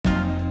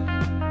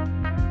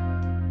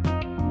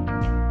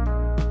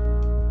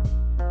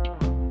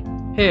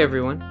Hey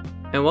everyone,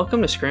 and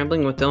welcome to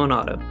Scrambling with Dylan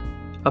Otto,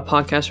 a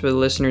podcast where the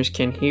listeners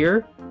can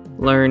hear,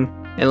 learn,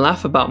 and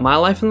laugh about my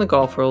life in the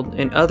golf world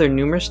and other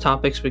numerous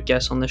topics with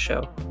guests on the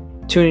show.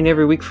 Tune in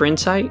every week for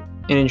insight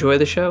and enjoy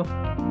the show.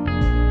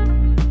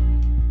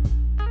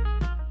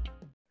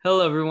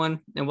 Hello everyone,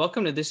 and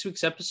welcome to this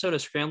week's episode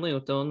of Scrambling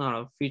with Dylan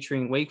Otto,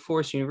 featuring Wake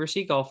Forest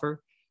University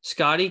golfer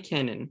Scotty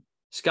Kennan.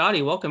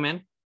 Scotty, welcome,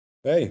 man.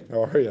 Hey,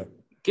 how are you?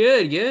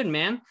 Good,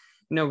 man.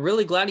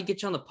 Really glad to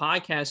get you on the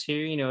podcast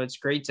here. It's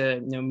great to,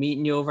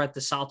 meeting you over at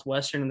the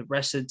Southwestern and the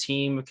rest of the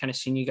team. I've kind of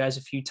seen you guys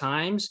a few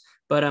times,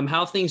 but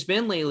how have things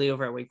been lately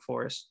over at Wake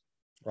Forest?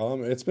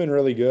 It's been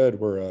really good.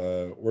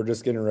 We're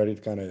just getting ready to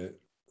kind of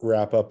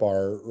wrap up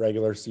our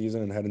regular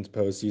season and head into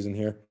postseason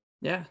here.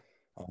 Yeah.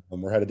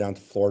 We're headed down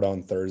to Florida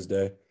on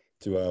Thursday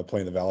to play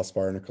in the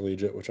Valspar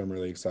Intercollegiate, which I'm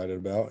really excited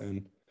about.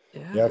 And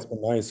yeah, it's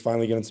been nice.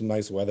 Finally getting some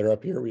nice weather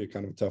up here. We had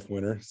kind of a tough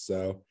winter,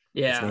 so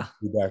yeah, it's nice to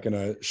be back in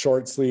a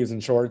short sleeves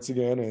and shorts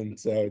again, and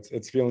so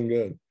it's feeling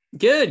good.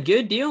 Good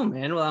deal,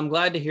 man. Well, I'm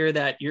glad to hear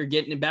that you're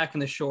getting it back in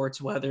the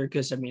shorts weather,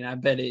 because I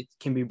bet it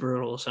can be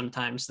brutal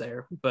sometimes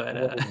there.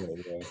 But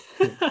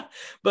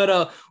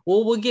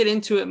we'll get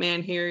into it,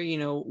 man. Here,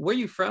 where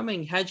you from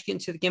and how'd you get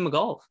into the game of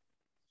golf?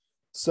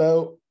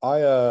 So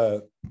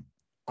I'm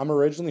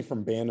originally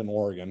from Bandon,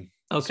 Oregon.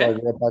 Okay. So I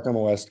grew up back on the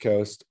West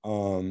Coast.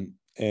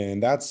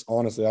 And that's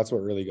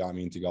what really got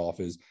me into golf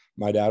is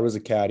my dad was a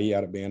caddy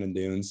out at Bandon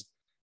Dunes.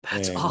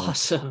 That's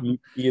awesome.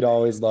 He'd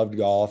always loved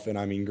golf.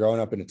 And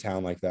growing up in a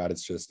town like that,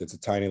 it's a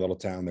tiny little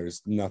town.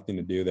 There's nothing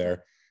to do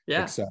there.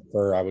 Yeah. Except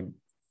for I would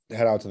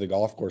head out to the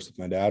golf course with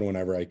my dad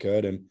whenever I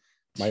could. And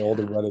my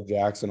older brother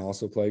Jackson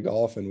also played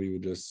golf, and we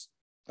would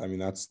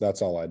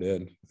that's all I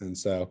did. And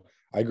so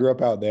I grew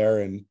up out there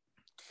and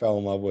fell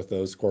in love with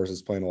those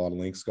courses, playing a lot of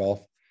links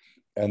golf.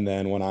 And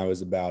then when I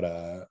was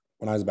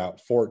about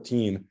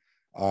 14,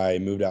 I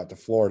moved out to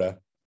Florida,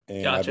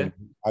 and Gotcha.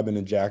 I've been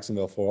in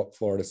Jacksonville,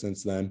 Florida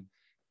since then.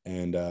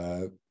 And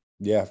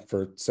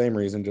for the same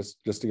reason,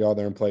 just to go out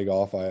there and play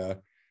golf.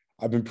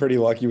 I've been pretty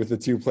lucky with the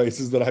two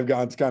places that I've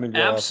gone to kind of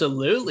grow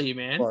Absolutely, up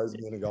man. as far as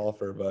being a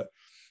golfer, but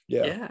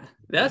yeah,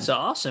 that's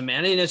awesome,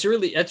 man. And that's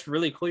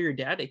really cool. Your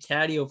dad at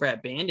caddy over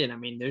at Bandon.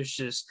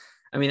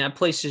 That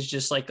place is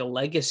just like a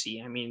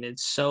legacy.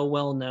 It's so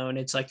well known.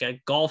 It's like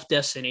a golf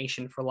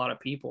destination for a lot of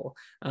people.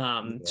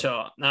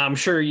 So I'm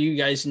sure you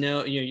guys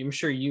know, I'm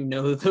sure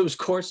those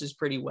courses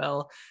pretty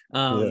well.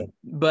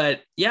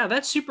 But yeah,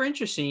 that's super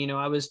interesting.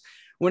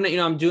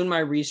 I'm doing my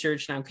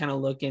research and I'm kind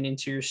of looking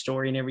into your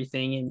story and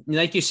everything. And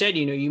like you said,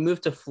 you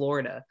moved to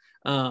Florida.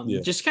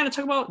 Just kind of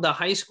talk about the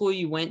high school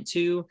you went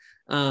to.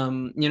 I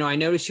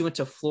noticed you went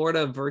to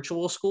Florida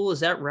Virtual School. Is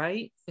that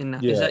right?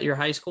 And is that your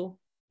high school?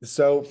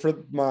 So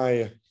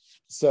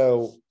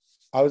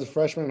I was a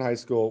freshman in high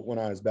school when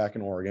I was back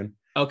in Oregon.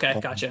 Okay.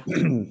 Gotcha.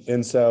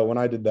 And so when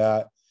I did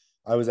that,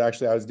 I was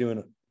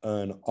doing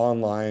an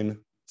online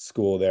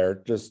school there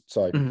just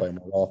so I could play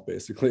more golf,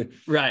 basically.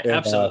 Right. And,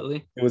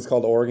 absolutely. It was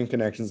called Oregon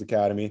Connections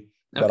Academy,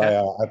 but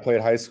I played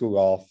high school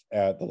golf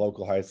at the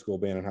local high school,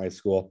 Bandon High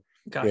School.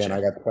 Gotcha. And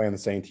I got to play on the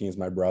same team as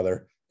my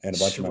brother and a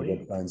bunch of my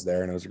good friends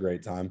there. And it was a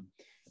great time.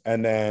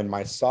 And then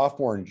my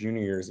sophomore and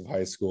junior years of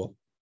high school,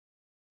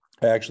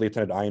 I actually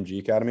attended IMG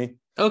Academy.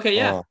 Okay,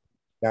 yeah.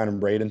 Down in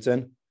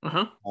Bradenton,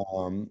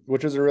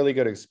 which was a really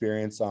good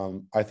experience.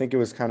 I think it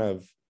was kind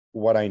of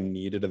what I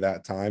needed at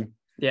that time.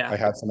 Yeah. I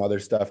had some other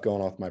stuff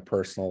going on with my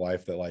personal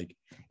life that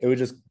it was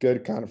just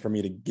good kind of for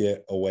me to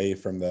get away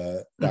from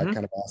that kind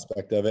of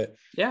aspect of it.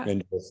 Yeah.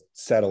 And just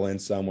settle in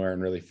somewhere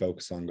and really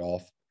focus on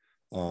golf.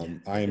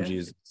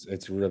 IMG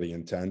it's really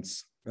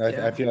intense.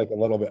 I feel like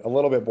a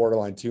little bit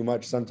borderline too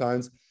much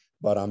sometimes.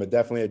 But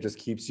it just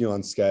keeps you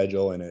on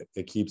schedule, and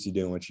it keeps you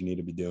doing what you need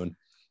to be doing.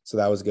 So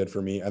that was good for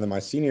me. And then my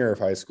senior year of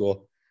high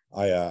school,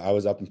 I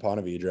was up in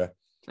Ponte Vedra,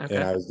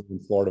 and I was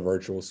doing Florida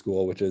Virtual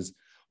School, which is,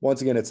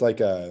 once again, it's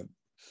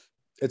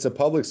a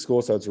public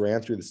school, so it's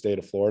ran through the state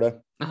of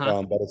Florida,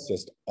 but it's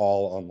just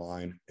all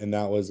online. And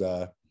that was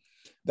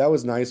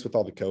nice with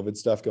all the COVID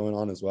stuff going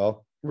on as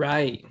well.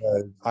 Right.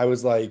 I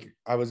was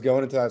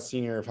going into that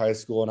senior year of high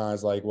school, and I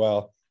was like,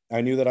 well, I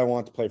knew that I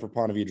wanted to play for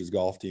Ponte Vedra's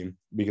golf team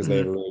because they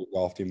have a really good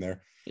golf team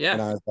there. Yeah.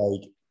 And I was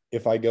like,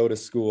 if I go to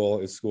school,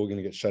 is school going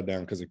to get shut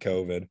down because of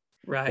COVID?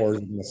 Right. Or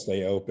is it going to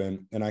stay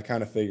open? And I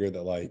kind of figured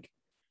that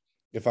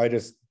if I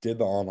just did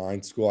the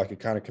online school, I could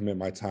kind of commit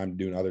my time to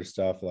doing other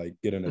stuff, like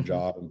getting a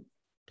job and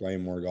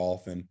playing more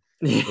golf. And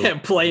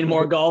playing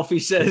more golf, he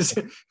says.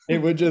 it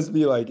would just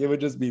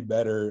be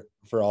better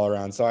for all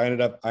around. So I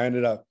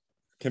ended up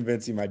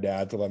convincing my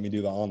dad to let me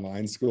do the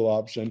online school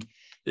option.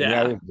 Yeah. And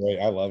that was great.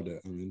 I loved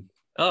it.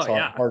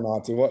 Hard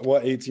not to.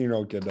 What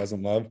 18-year-old kid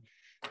doesn't love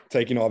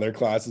taking all their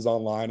classes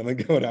online and then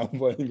going out and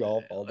playing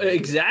golf all day?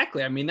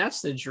 Exactly.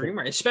 That's the dream,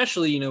 right?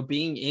 Especially,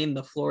 being in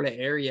the Florida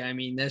area.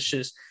 That's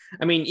just,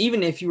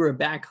 even if you were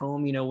back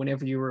home,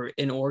 whenever you were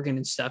in Oregon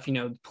and stuff,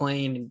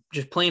 playing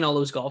all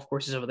those golf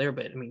courses over there.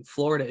 But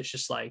Florida is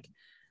just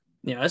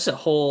that's a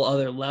whole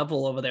other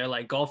level over there.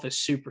 Golf is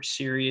super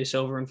serious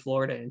over in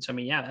Florida. And so,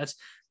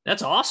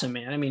 that's awesome,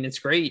 man. It's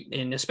great.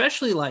 And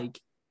especially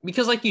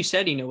because like you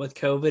said, with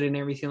COVID and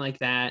everything like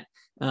that,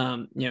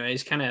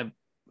 it's kind of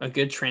a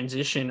good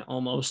transition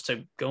almost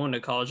to going to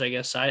college, I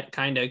guess,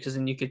 kind of, because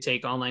then you could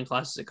take online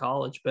classes at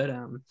college. But,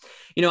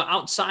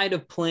 outside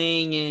of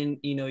playing in,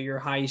 your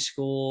high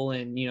school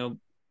and,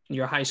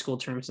 your high school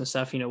tournaments and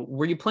stuff,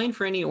 were you playing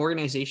for any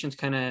organizations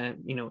kind of,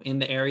 in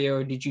the area,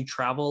 or did you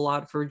travel a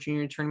lot for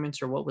junior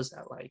tournaments, or what was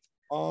that like?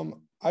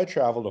 I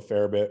traveled a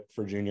fair bit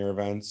for junior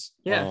events.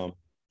 Yeah.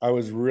 I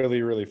was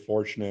really, really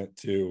fortunate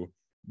to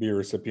be a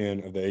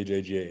recipient of the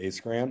AJGA ACE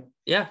grant.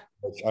 Yeah.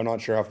 Which I'm not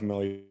sure how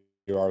familiar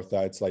you are with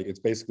that. It's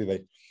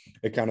basically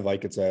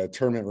it's a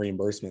tournament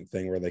reimbursement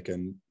thing where they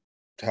can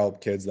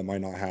help kids that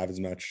might not have as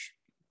much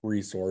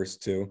resource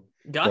to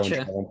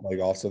Gotcha. go and play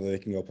golf so that they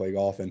can go play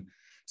golf. And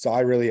so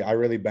I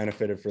really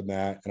benefited from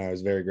that. And I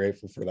was very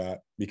grateful for that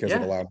because it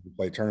allowed me to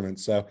play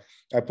tournaments. So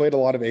I played a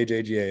lot of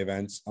AJGA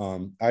events.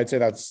 I'd say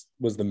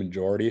was the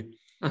majority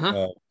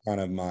of kind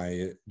of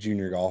my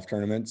junior golf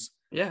tournaments.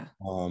 Yeah.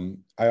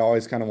 I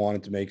always kind of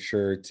wanted to make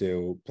sure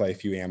to play a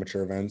few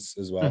amateur events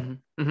as well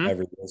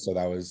every year. So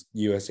that was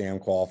USAM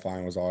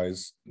qualifying was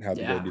always had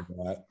to go do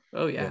that.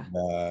 Oh yeah.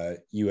 And,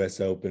 US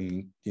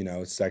Open,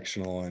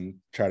 sectional and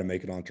try to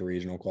make it onto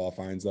regional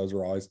qualifyings. Those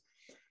were always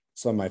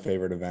some of my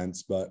favorite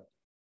events, but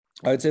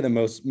I'd say the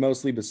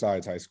mostly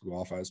besides high school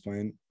golf, I was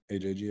playing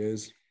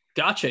AJGAs.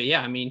 Gotcha.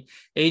 Yeah. I mean,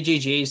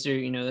 AJGAs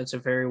are, that's a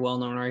very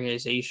well-known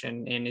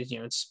organization, and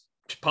it's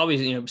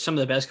probably, some of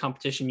the best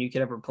competition you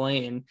could ever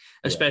play in,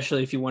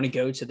 especially if you want to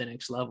go to the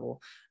next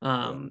level.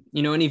 An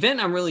event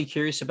I'm really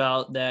curious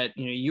about that,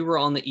 you were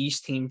on the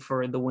East team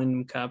for the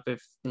Wyndham Cup.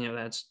 If,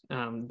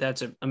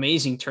 that's an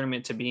amazing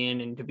tournament to be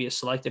in and to be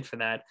selected for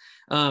that.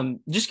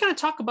 Just kind of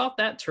talk about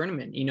that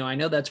tournament. I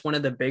know that's one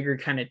of the bigger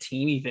kind of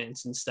team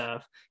events and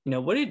stuff.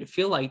 What did it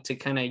feel like to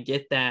kind of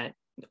get that,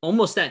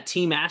 almost that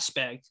team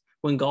aspect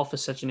when golf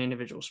is such an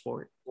individual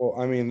sport? Well,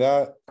 I mean,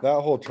 that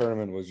whole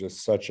tournament was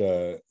just such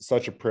a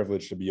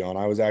privilege to be on.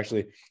 I was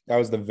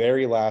the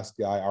very last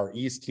guy. Our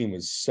East team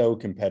was so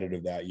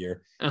competitive that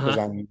year because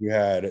you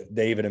had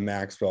David and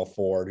Maxwell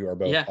Ford, who are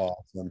both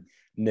awesome,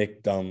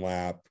 Nick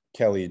Dunlap,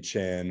 Kelly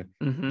Chin,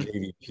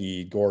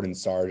 JVP, Gordon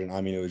Sargent.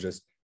 I mean, it was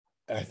just,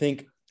 I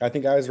think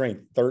I was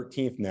ranked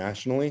 13th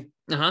nationally,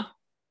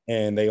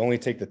 and they only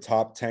take the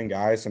top 10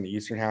 guys from the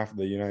eastern half of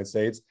the United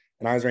States.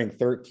 And I was ranked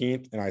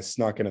 13th, and I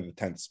snuck into the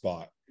 10th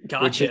spot.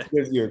 Gotcha. Which just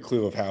gives you a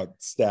clue of how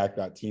stacked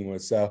that team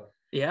was. So,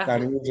 I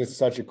mean, it was just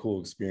such a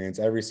cool experience.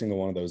 Every single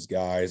one of those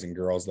guys and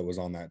girls that was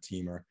on that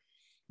team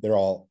they're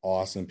all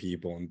awesome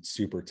people and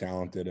super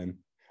talented. And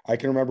I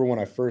can remember when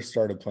I first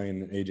started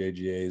playing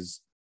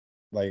AJGAs,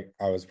 like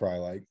I was probably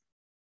like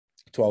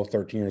 12,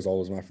 13 years old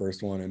was my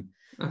first one. And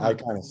I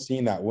kind of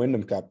seen that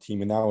Wyndham Cup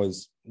team. And that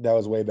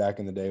was way back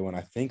in the day when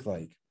I think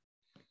like,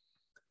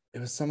 it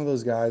was some of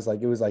those guys,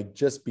 like it was like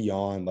just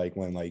beyond like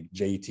when like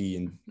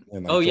JT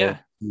and like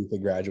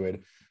had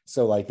graduated.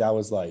 So like that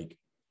was like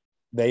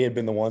they had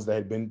been the ones that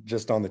had been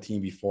just on the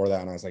team before that.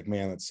 And I was like,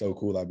 man, that's so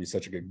cool. That'd be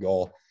such a good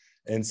goal.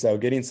 And so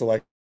getting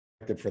selected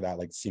for that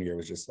like senior year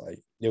was just like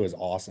it was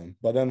awesome.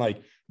 But then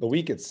like the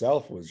week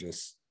itself was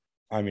just,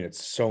 I mean,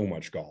 it's so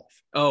much golf.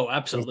 Oh,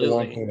 absolutely. The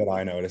one thing that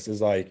I noticed is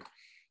like,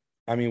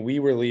 I mean, we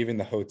were leaving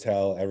the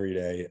hotel every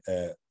day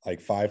at like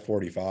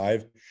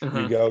 5:45.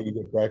 You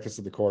get breakfast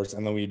at the course,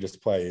 and then we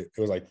just play. It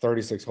was like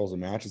 36 holes of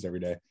matches every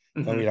day.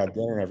 Then we'd have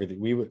dinner and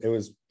everything. It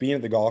was being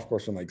at the golf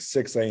course from like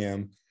 6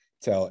 a.m.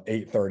 till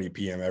 8:30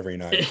 p.m. every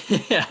night.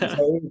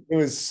 So it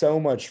was so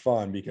much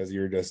fun because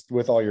you're just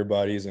with all your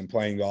buddies and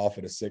playing golf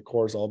at a sick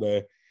course all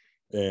day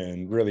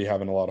and really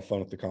having a lot of fun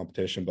with the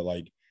competition. But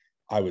like,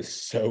 I was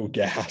so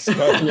gassed.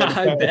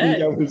 I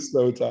bet. I was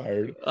so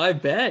tired. I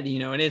bet,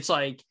 and it's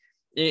like,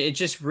 it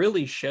just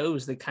really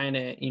shows the kind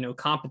of,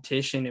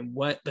 competition and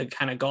what the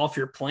kind of golf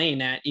you're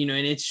playing at, and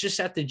it's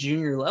just at the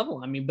junior level.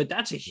 I mean, but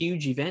that's a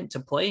huge event to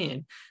play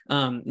in.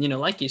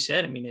 Like you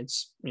said, I mean,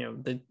 it's,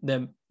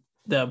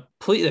 the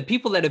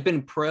people that have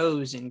been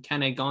pros and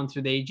kind of gone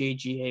through the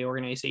AJGA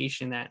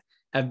organization that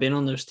have been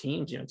on those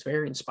teams, it's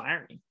very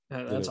inspiring.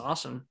 That's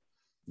awesome.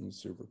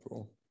 It's super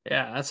cool.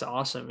 Yeah, that's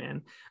awesome,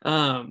 man.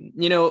 And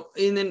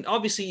then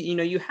obviously,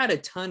 you had a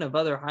ton of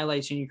other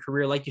highlights in your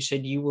career. Like you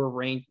said, you were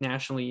ranked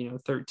nationally,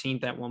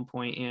 13th at one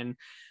point. And,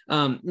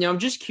 I'm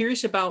just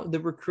curious about the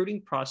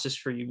recruiting process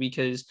for you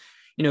because,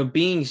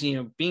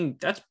 being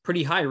that's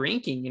pretty high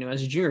ranking,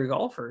 as a junior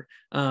golfer.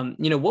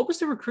 What was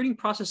the recruiting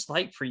process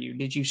like for you?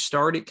 Did you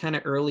start it kind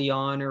of early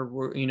on, or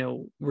were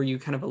you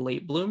kind of a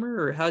late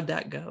bloomer, or how'd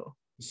that go?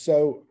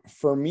 So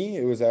for me,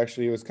 it was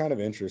kind of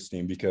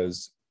interesting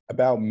because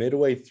about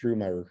midway through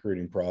my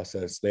recruiting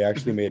process, they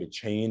actually made a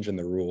change in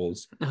the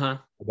rules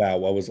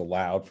about what was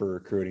allowed for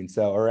recruiting.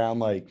 So it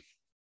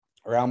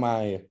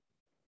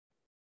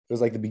was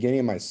like the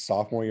beginning of my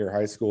sophomore year of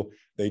high school,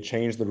 they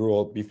changed the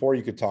rule. Before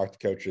you could talk to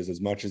coaches as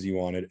much as you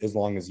wanted, as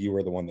long as you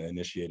were the one that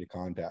initiated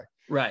contact.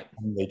 Right.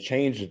 And they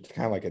changed it to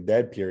kind of like a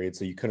dead period.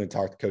 So you couldn't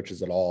talk to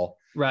coaches at all.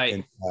 Right.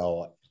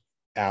 Until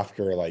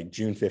after like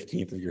June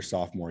 15th of your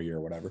sophomore year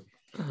or whatever.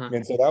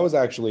 And so that was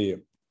actually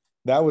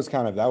that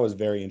was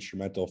very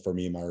instrumental for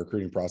me in my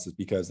recruiting process,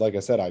 because like I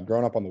said, I'd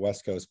grown up on the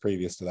West Coast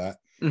previous to that.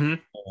 Mm-hmm.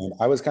 And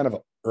I was kind of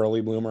an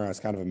early bloomer. I was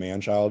kind of a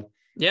man child.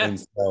 Yeah. And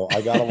so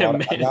I got a lot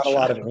of,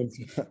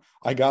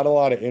 I got a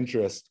lot of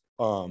interest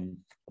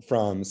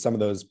from some of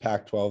those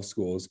Pac-12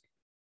 schools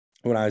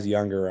when I was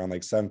younger, around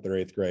like 7th or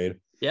 8th grade.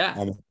 Yeah.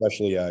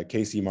 Especially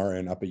Casey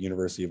Martin up at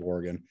University of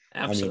Oregon.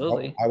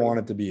 Absolutely. I mean, I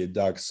wanted to be a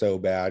Duck so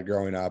bad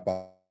growing up.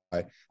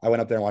 I went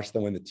up there and watched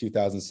them win the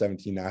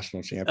 2017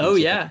 national championship. Oh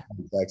yeah.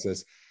 In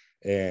Texas.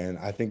 And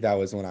I think that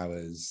was when I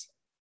was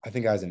in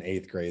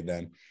 8th grade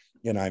then.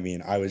 And I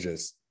mean, I was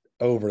just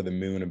over the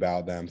moon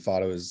about them,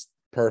 thought it was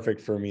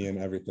perfect for me and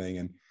everything.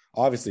 And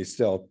obviously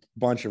still a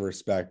bunch of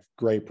respect,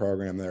 great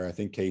program there. I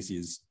think Casey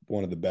is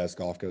one of the best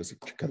golf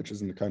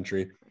coaches in the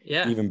country.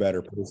 Yeah. Even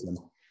better person.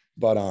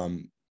 But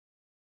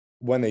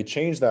when they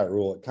changed that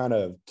rule, it kind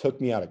of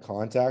took me out of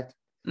contact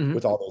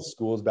with all those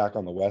schools back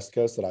on the West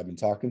Coast that I've been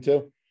talking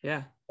to.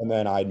 Yeah. And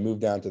then I'd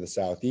moved down to the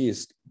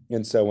Southeast.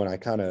 And so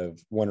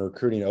when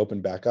recruiting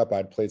opened back up,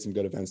 I'd played some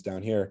good events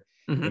down here.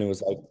 And it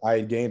was like I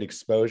had gained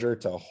exposure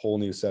to a whole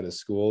new set of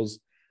schools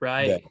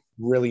that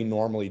really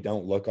normally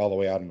don't look all the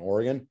way out in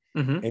Oregon.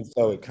 And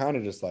so it kind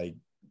of just like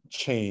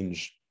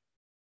changed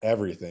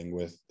everything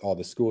with all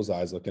the schools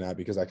I was looking at,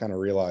 because I kind of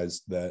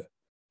realized that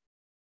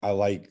I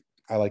like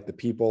the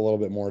people a little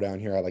bit more down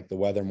here. I like the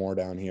weather more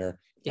down here.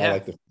 Yeah. I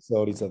like the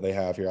facilities that they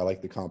have here. I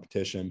like the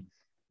competition.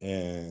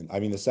 And I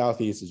mean, the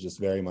Southeast is just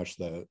very much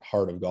the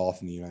heart of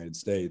golf in the United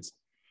States.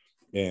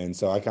 And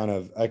so I kind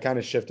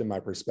of shifted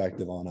my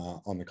perspective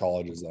on the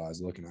colleges that I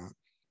was looking at.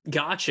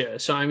 Gotcha.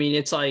 So, I mean,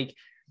 it's like,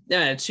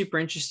 yeah, it's super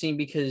interesting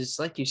because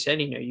like you said,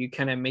 you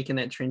kind of making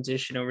that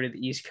transition over to the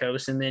East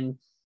Coast, and then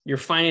you're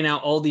finding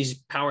out all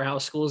these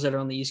powerhouse schools that are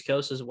on the East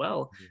Coast as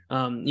well,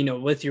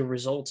 with your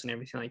results and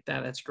everything like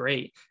that. That's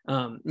great.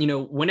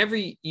 Whenever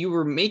you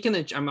were making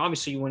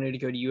obviously you wanted to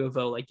go to U of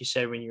O, like you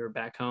said, when you were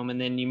back home,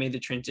 and then you made the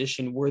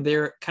transition. Were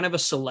there kind of a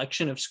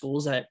selection of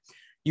schools that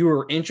you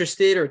were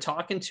interested or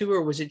talking to,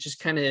 or was it just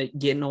kind of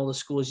getting all the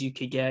schools you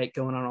could get,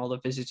 going on all the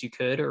visits you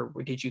could, or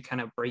did you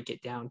kind of break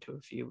it down to a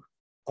few?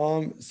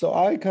 So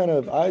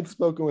I'd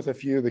spoken with a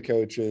few of the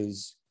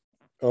coaches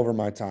over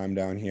my time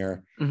down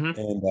here.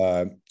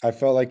 And I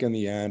felt like in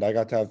the end, I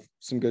got to have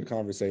some good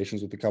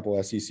conversations with a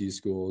couple SEC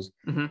schools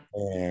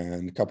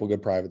and a couple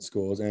good private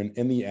schools. And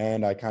in the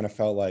end, I kind of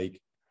felt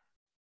like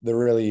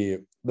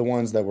the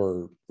ones that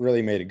were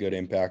really made a good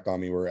impact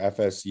on me were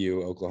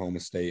FSU,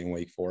 Oklahoma State, and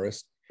Wake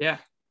Forest. Yeah.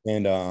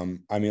 And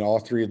I mean, all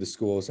three of the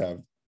schools have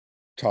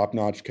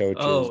top-notch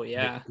coaches. Oh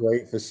yeah.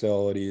 Great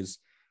facilities.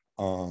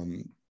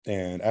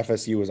 And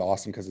FSU was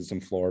awesome because it's in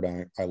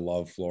Florida. I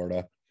love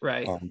Florida.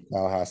 Right.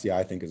 Tallahassee,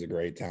 I think, is a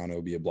great town. It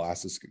would be a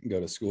blast to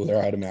go to school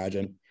there, I'd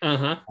imagine.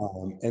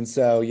 And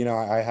so,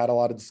 I had a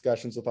lot of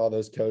discussions with all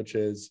those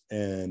coaches.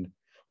 And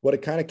what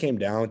it kind of came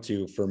down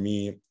to for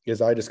me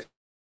is I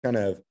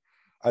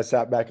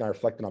sat back and I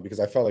reflected on, because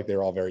I felt like they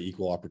were all very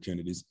equal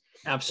opportunities.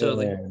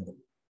 Absolutely. And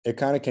it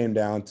kind of came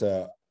down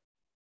to,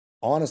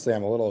 honestly,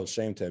 I'm a little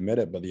ashamed to admit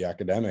it, but the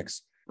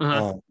academics,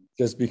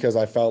 just because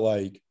I felt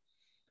like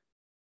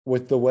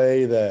with the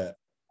way that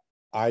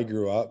I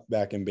grew up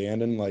back in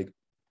Bandon, like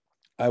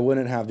I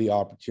wouldn't have the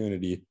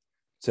opportunity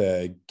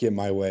to get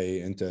my way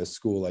into a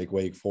school like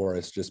Wake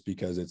Forest, just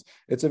because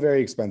it's a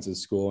very expensive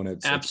school, and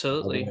it's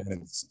absolutely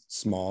it's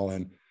small.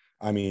 And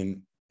I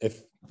mean,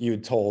 if you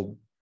had told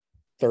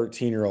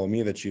 13-year-old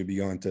me that you'd be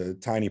going to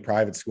tiny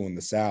private school in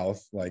the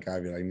South, like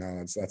I'd be like, no,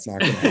 that's not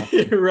going to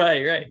happen.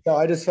 Right. So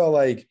I just felt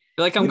like,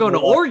 I'm going to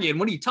Oregon.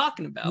 What are you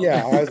talking about?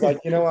 Yeah. I was like,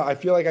 what? I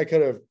feel like I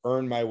could have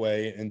earned my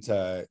way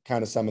into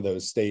kind of some of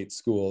those state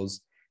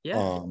schools.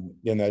 Yeah.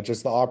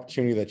 Just the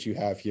opportunity that you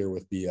have here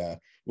with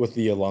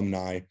the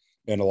alumni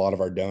and a lot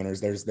of our donors,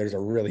 there's a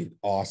really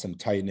awesome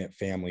tight knit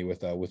family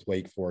with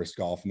Wake Forest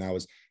golf. And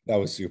that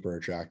was super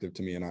attractive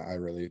to me. And I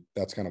really,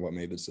 that's kind of what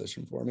made the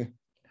decision for me.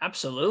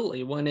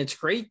 Absolutely. Well, and it's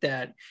great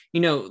that,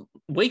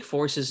 Wake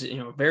Forest is,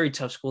 a very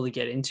tough school to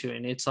get into.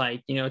 And it's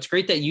like, it's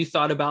great that you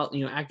thought about,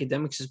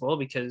 academics as well,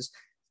 because,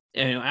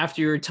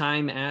 after your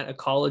time at a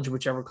college,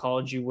 whichever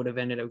college you would have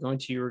ended up going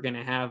to, you were going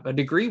to have a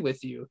degree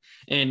with you.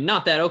 And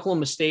not that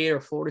Oklahoma State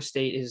or Florida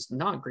State is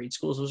not great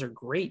schools. Those are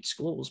great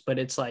schools, but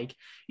it's like,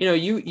 you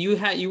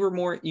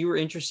were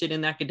interested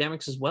in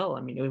academics as well.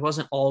 I mean, it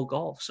wasn't all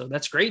golf. So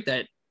that's great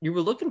that you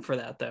were looking for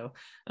that though.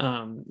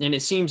 And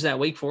it seems that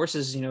Wake Forest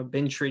has,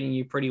 been treating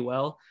you pretty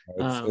well.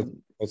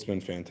 It's been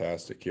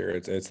fantastic here.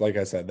 It's like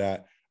I said,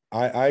 that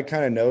I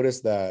kind of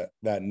noticed that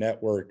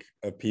network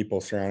of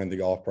people surrounding the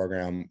golf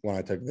program when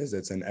I took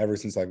visits, and ever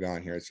since I've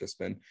gone here,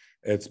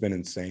 it's been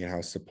insane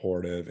how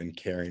supportive and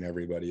caring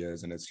everybody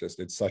is. And it's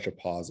such a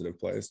positive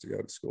place to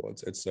go to school.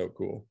 It's so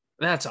cool.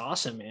 That's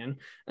awesome, man.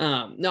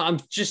 No, I'm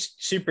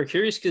just super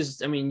curious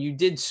because, you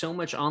did so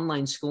much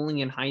online schooling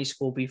in high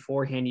school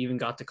beforehand you even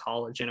got to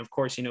college. And of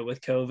course, with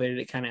COVID,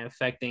 it kind of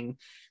affecting,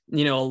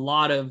 a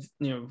lot of,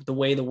 the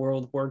way the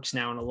world works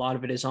now. And a lot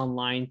of it is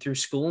online through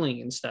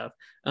schooling and stuff.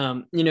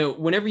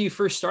 Whenever you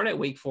first started at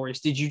Wake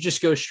Forest, did you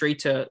just go straight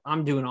to,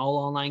 I'm doing all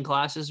online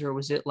classes, or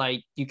was it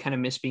like you kind of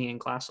miss being in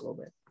class a little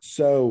bit?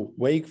 So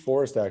Wake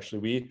Forest,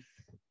 actually,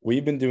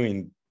 we've been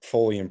doing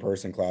fully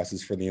in-person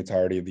classes for the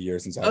entirety of the year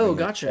since I've Oh, been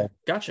here. gotcha. So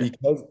Gotcha.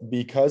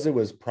 because it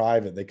was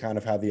private, they kind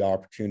of had the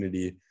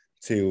opportunity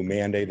to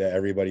mandate that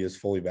everybody is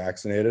fully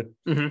vaccinated,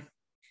 Mm-hmm.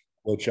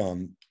 which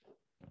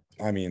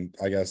I mean,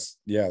 I guess,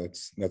 yeah,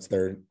 that's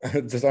their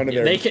just under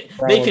Yeah, their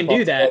they can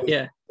do that.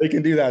 Yeah. they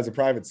can do that as a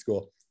private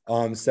school.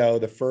 So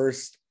the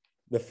first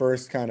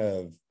kind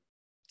of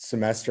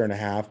semester and a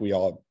half, we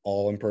all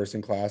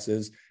in-person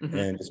classes Mm-hmm.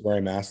 and just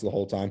wearing masks the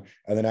whole time.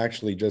 And then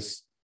actually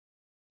just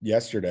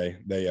yesterday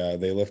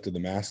they lifted the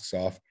masks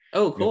off.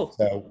 Oh, And cool.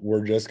 so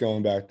we're just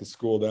going back to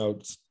school now.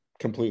 It's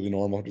completely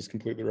normal, just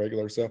completely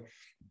regular. So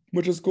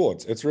which is cool.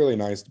 It's really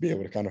nice to be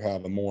able to kind of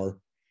have a more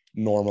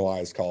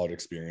normalized college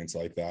experience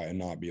like that and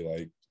not be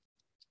like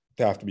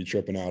to have to be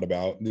tripping out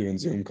about doing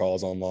Zoom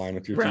calls online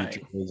with your Right.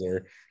 teachers.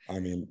 Or I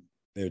mean,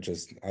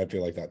 I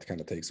feel like that kind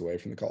of takes away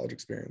from the college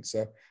experience.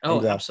 So I'm Oh,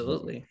 glad.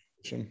 absolutely.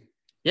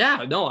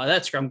 Yeah, no,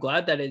 I'm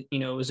glad that it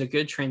was a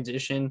good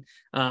transition.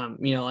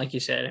 Like you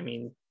said, I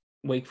mean,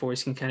 Wake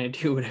Forest can kind of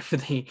do whatever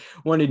they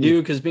want to Yeah.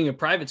 do because being a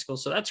private school,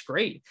 so that's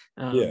great.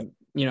 Yeah.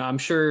 I'm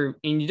sure,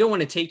 and you don't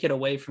want to take it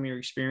away from your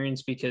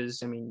experience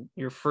because I mean,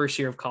 your first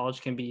year of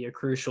college can be a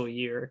crucial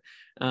year.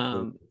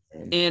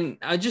 And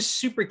I'm just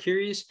super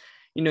curious.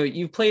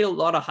 You played a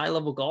lot of high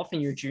level golf in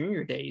your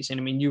junior days, and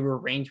I mean, you were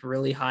ranked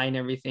really high and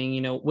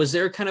everything. Was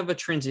there kind of a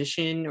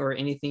transition or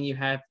anything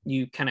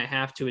you kind of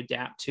have to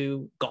adapt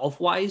to golf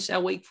wise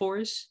at Wake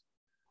Forest?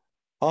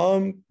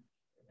 Um,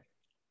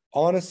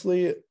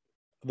 Honestly,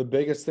 the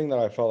biggest thing that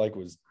I felt like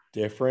was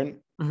different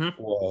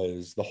Mm-hmm.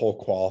 was the whole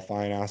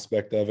qualifying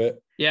aspect of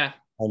it. Yeah.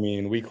 I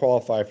mean, we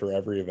qualify for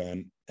every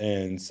event.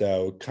 And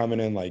so coming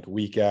in like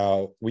week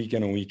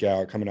in and week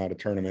out, coming out of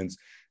tournaments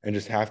and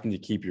just having to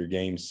keep your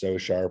game so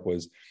sharp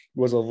was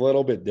a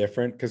little bit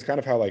different because kind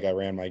of how like I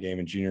ran my game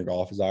in junior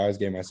golf is I always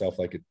gave myself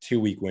like a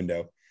 2-week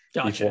window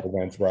before Gotcha.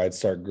 events where I'd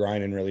start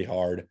grinding really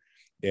hard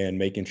and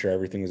making sure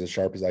everything was as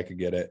sharp as I could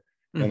get it.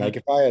 And Mm-hmm. like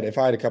if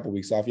I had a couple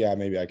weeks off, yeah,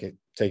 maybe I could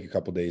take a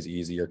couple days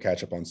easy or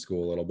catch up on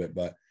school a little bit.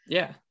 But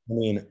Yeah. I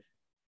mean,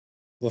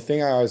 the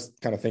thing I always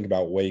kind of think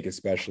about Wake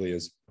especially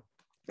is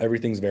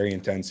everything's very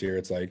intense here.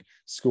 It's like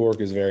schoolwork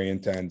is very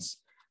intense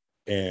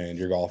and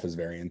your golf is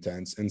very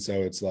intense. And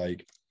so it's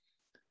like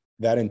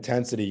that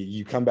intensity,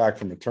 you come back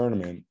from a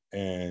tournament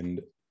and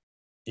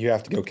you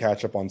have to go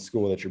catch up on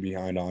school that you're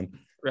behind on.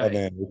 Right. And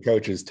then the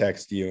coaches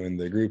text you in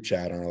the group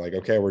chat and are like,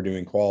 okay, we're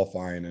doing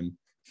qualifying in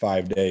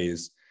 5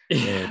 days.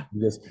 And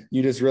Yeah.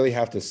 you just really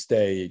have to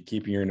stay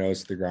keeping your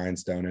nose to the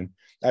grindstone. And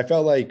I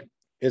felt like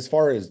as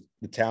far as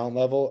the talent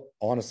level,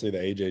 honestly, the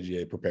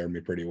AJGA prepared me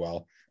pretty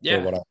well for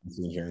Yeah. what I've been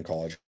seeing here in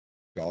college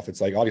golf.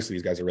 It's like obviously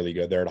these guys are really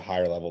good. They're at a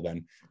higher level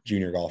than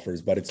junior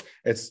golfers, but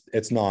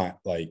it's not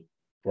like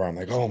where I'm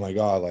like, oh my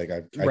God, like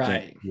I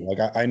Right. can't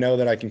like I know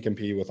that I can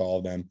compete with all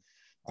of them.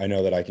 I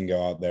know that I can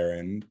go out there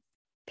and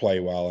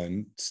play well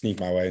and sneak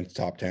my way into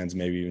top tens,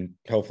 maybe even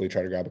hopefully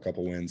try to grab a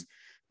couple wins.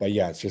 But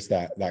yeah, it's just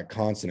that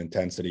constant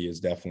intensity is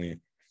definitely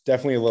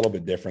a little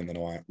bit different than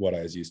what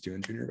I was used to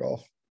in junior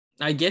golf.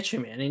 I get you,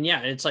 man. And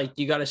yeah, it's like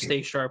you got to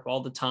stay sharp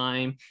all the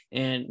time.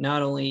 And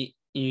not only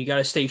you got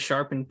to stay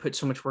sharp and put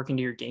so much work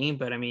into your game,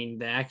 but I mean,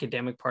 the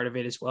academic part of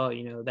it as well.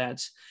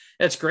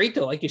 That's great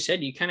though. Like you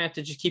said, you kind of have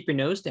to just keep your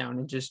nose down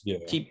and just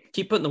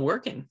keep putting the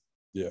work in.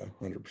 Yeah,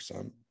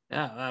 100%.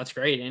 Yeah, that's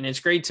great. And it's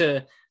great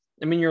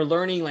I mean, you're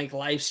learning like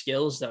life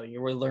skills though.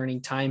 You were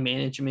learning time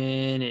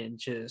management and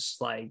just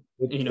like,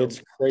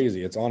 it's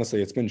crazy.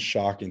 It's been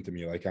shocking to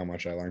me, like how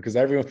much I learned. Cause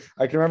I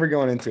can remember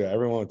going into it,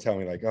 everyone would tell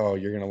me like, oh,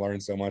 you're going to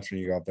learn so much when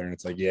you go up there. And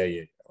it's like,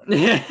 yeah.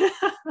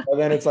 But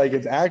then it's like,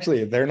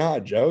 they're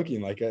not joking.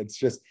 Like, it's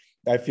just,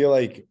 I feel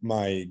like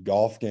my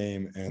golf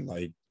game and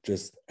like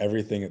just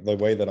everything, the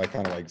way that I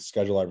kind of like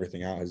schedule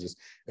everything out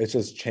it's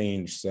just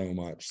changed so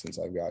much since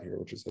I've got here,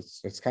 which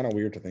is, it's kind of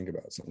weird to think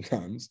about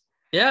sometimes.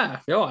 Yeah,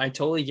 no, I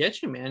totally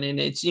get you, man. And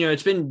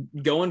it's been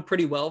going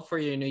pretty well for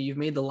you. You've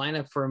made the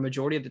lineup for a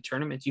majority of the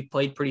tournaments. You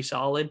played pretty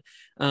solid.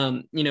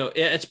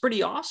 It's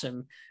pretty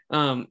awesome.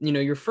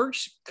 Your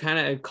first kind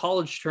of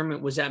college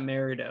tournament was at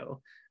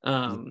Merido.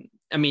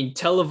 I mean,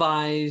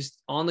 televised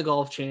on the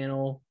Golf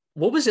Channel.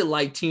 What was it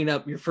like teeing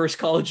up your first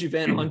college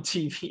event on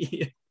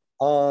TV?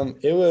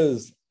 It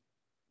was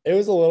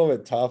a little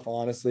bit tough,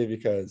 honestly,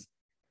 because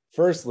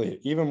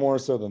firstly, even more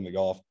so than the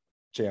Golf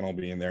Channel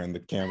being there and the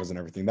cameras and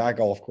everything, that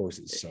golf course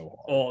is so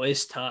hard. Oh,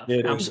 it's tough.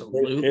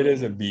 Absolutely. It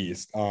is a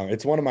beast.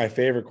 It's one of my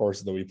favorite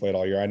courses that we played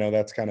all year. I know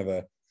that's kind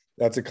of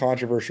that's a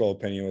controversial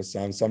opinion with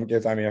some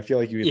kids. I mean, I feel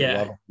like you either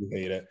love it or you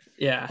hate it.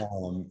 Yeah.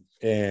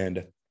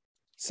 And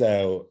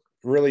so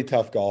really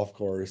tough golf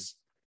course.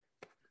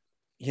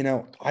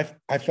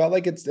 I felt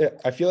like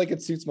I feel like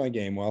it suits my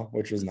game well,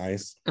 which was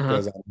nice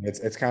because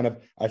it's kind of,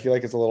 I feel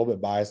like it's a little bit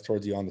biased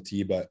towards you on the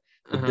tee, but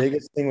the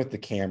biggest thing with the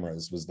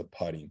cameras was the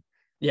putting.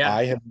 Yeah.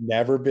 I have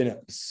never been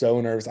so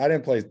nervous. I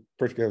didn't play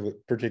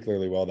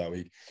particularly well that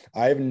week.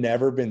 I have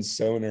never been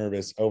so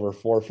nervous over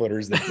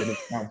 4-footers that didn't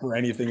count for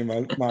anything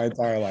in my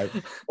entire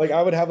life. Like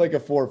I would have like a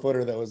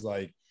 4-footer that was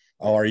like,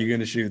 oh, are you going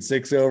to shoot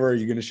 6 over? Are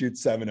you going to shoot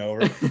 7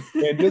 over?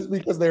 And just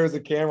because there was a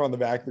camera on the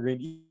back of the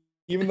green,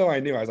 even though I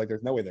knew, I was like,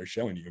 there's no way they're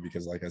showing you,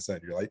 because like I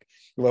said, you're like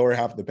lower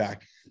half of the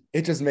pack.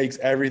 It just makes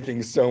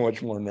everything so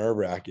much more nerve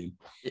wracking.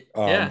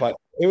 But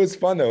it was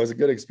fun though. It was a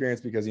good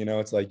experience because, you know,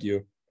 it's like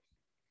you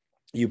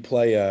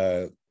play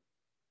a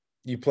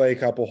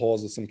couple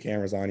holes with some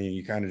cameras on you.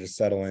 You kind of just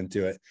settle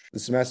into it. The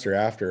semester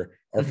after,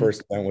 our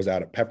first event was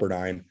out at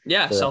Pepperdine.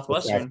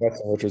 Southwestern,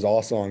 which was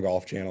also on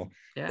Golf Channel.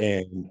 Yeah.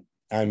 And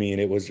I mean,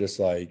 it was just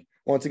like,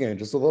 once again,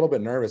 just a little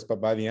bit nervous,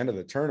 but by the end of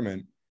the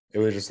tournament, it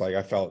was just like,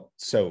 I felt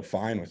so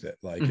fine with it.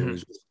 Like it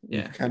was just,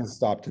 you kind of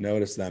stopped to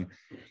notice them.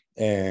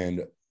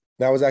 And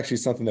that was actually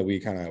something that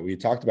we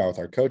talked about with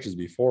our coaches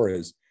before,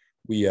 is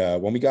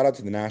when we got up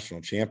to the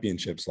national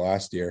championships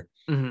last year,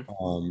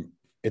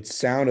 it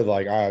sounded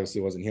like, I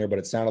obviously wasn't here, but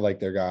it sounded like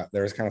there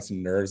was kind of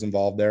some nerves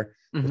involved there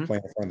with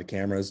playing in front of the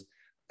cameras.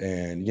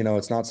 And, you know,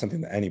 it's not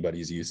something that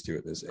anybody's used to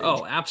at this age.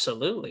 Oh,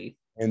 absolutely.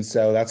 And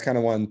so that's kind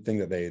of one thing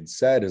that they had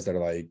said, is they're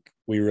like,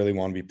 we really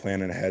want to be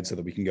planning ahead so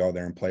that we can go out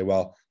there and play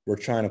well. We're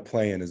trying to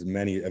play in as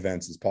many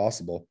events as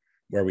possible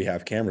where we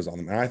have cameras on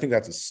them. And I think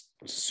that's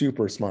a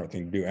super smart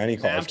thing to do. Any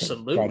college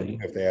try to do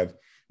if they have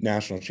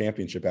national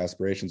championship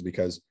aspirations,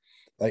 because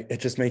like it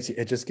just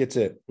gets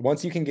it.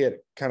 Once you can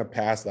get kind of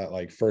past that,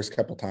 like first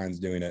couple times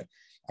doing it,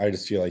 I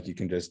just feel like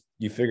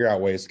you figure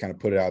out ways to kind of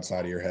put it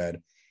outside of your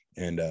head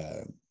and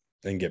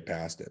get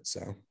past it.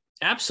 So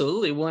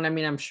absolutely. Well, and I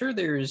mean, I'm sure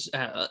there's,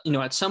 you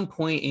know, at some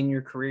point in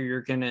your career,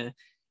 you're going to,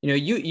 you know,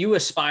 you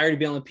aspire to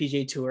be on the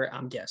PGA Tour,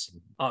 I'm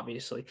guessing,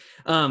 obviously.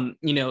 You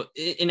know,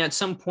 and at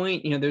some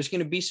point, you know, there's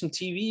going to be some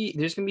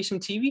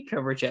TV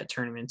coverage at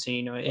tournaments, and,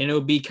 you know, and it'll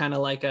be kind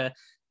of like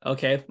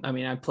okay, I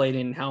mean, I played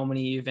in how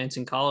many events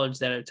in college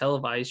that are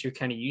televised, you're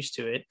kind of used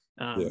to it.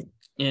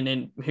 And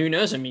then who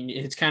knows? I mean,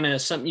 it's kind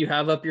of something you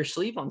have up your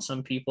sleeve on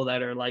some people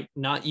that are like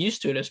not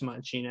used to it as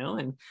much, you know.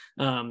 And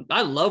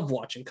I love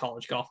watching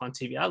college golf on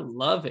TV. I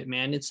love it,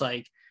 man. It's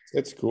like,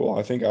 it's cool.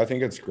 I think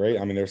it's great.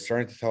 I mean, they're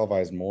starting to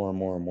televise more and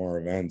more and more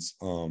events.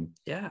 So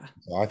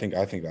I think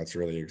that's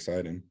really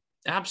exciting.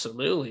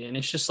 Absolutely. And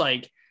it's just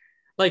like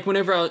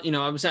whenever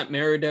I was at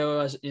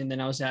Merido, and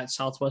then I was at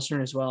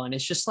Southwestern as well. And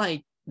it's just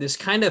like this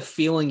kind of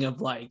feeling of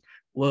like,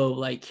 whoa,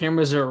 like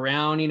cameras are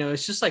around, you know,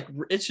 it's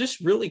just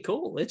really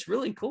cool. It's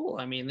really cool.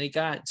 I mean, they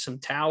got some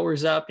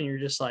towers up, and you're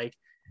just like,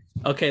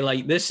 okay,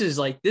 this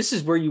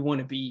is where you want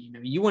to be. You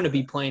know, you want to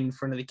be playing in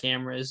front of the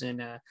cameras,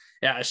 and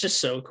it's just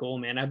so cool,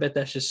 man. I bet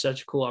that's just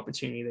such a cool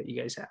opportunity that you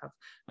guys have.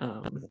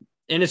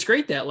 And it's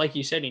great that, like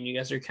you said, and you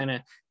guys are kind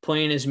of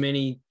playing as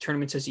many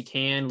tournaments as you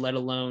can, let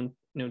alone,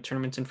 you know,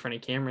 tournaments in front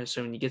of cameras.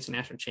 So when you get to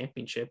national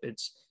championship,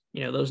 it's,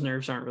 you know, those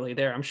nerves aren't really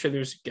there. I'm sure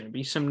there's going to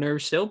be some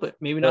nerves still, but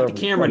maybe not the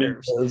camera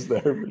nerves. Nerves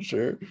there for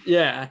sure.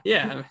 Yeah.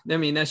 I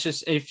mean, that's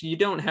just, if you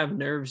don't have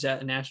nerves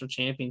at a national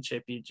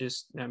championship,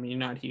 you're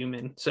not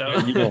human. So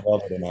you don't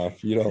love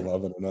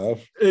it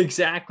enough.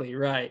 Exactly.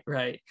 Right.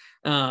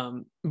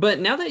 But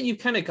now that you've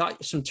kind of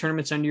got some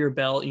tournaments under your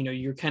belt, you know,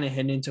 you're kind of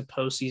heading into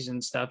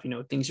postseason stuff, you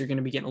know, things are going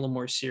to be getting a little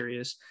more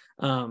serious.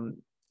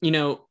 You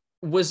know,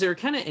 was there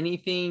kind of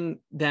anything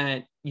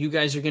that you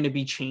guys are going to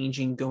be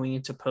changing going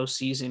into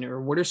postseason, or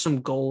what are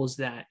some goals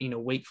that, you know,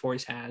 Wake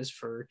Forest has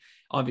for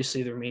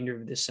obviously the remainder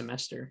of this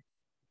semester?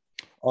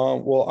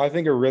 Well, I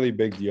think a really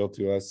big deal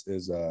to us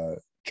is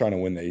trying to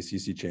win the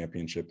ACC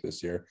championship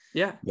this year.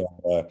 Yeah.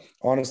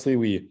 Honestly,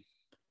 we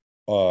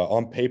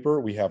on paper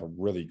we have a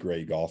really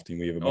great golf team.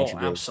 We have a bunch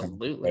of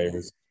really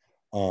players,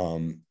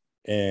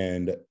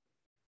 and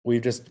we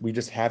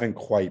just haven't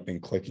quite been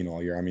clicking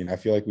all year. I mean, I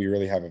feel like we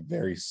really have a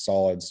very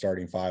solid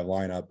starting 5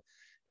 lineup,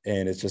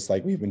 and it's just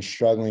like we've been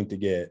struggling to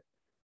get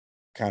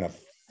kind of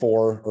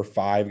 4 or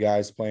 5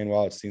 guys playing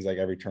well. It seems like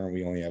every turn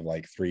we only have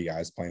like 3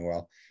 guys playing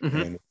well.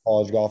 And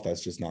college golf,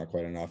 that's just not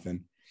quite enough.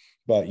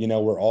 But you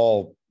know, we're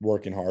all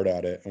working hard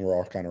at it, and we're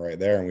all kind of right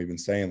there. And we've been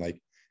saying,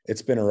 like,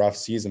 it's been a rough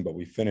season, but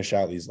we finish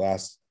out these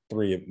next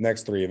 3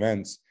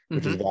 events,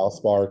 which is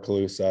Valspar,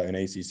 Calusa, and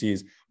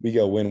ACCs. We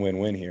go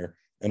win here,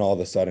 and all of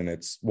a sudden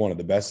it's one of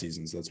the best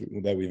seasons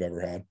that we've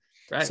ever had.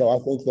 Right. So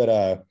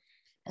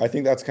I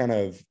think that's kind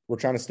of, we're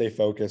trying to stay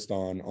focused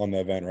on the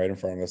event right in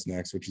front of us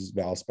next, which is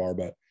Valspar.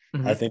 But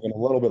I think in a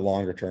little bit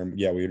longer term,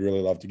 we'd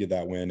really love to get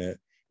that win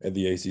at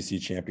the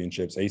ACC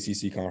championships.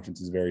 ACC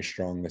conference is very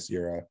strong this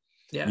year.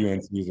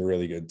 UNC is a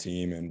really good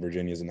team, and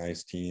Virginia is a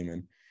nice team,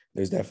 and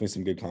there's definitely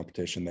some good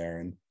competition there.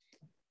 And,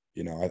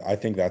 you know, I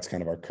think that's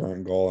kind of our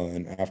current goal.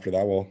 And then after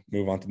that, we'll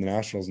move on to the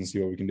nationals and see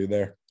what we can do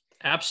there.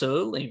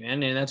 Absolutely,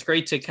 man. And that's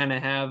great to kind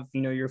of have, you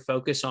know, your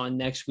focus on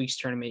next week's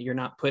tournament. You're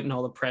not putting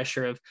all the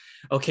pressure of,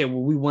 okay,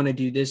 well, we want to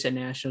do this at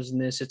nationals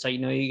and this. It's like, you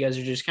know, you guys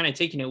are just kind of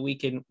taking it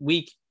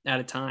week at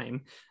a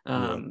time.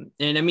 And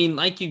I mean,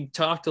 like you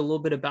talked a little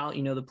bit about,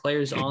 you know, the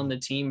players on the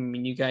team. I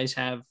mean, you guys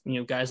have, you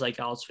know, guys like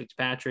Alex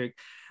Fitzpatrick,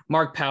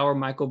 Mark Power,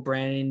 Michael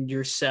Brennan,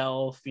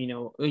 yourself, you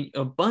know,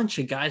 a bunch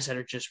of guys that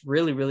are just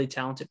really, really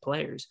talented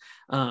players.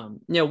 You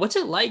know, what's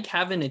it like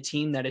having a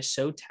team that is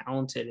so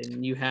talented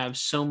and you have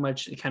so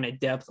much kind of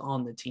depth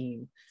on the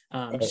team?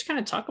 Just kind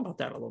of talk about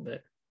that a little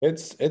bit.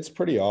 It's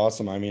pretty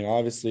awesome. I mean,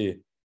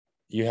 obviously,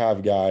 you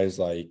have guys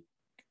like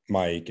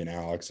Mike and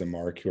Alex and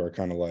Mark who are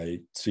kind of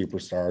like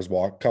superstars.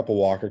 Couple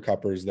Walker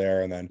Cuppers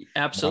there, and then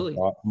Absolutely.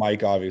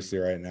 Mike obviously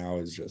right now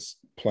is just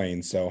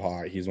playing so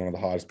hot. He's one of the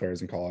hottest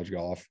players in college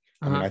golf.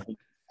 I mean, I think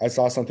I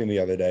saw something the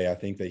other day. I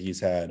think that he's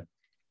had,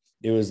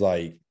 it was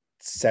like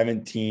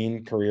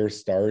 17 career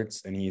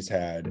starts, and he's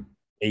had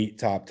 8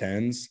 top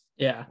 10s.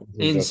 Yeah,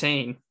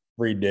 insane,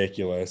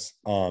 ridiculous.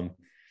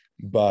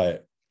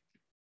 But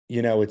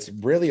it's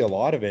really, a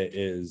lot of it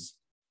is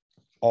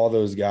all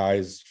those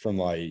guys from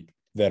like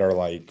that are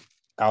like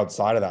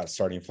outside of that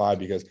starting 5,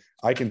 because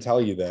I can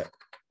tell you that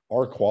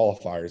our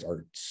qualifiers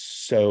are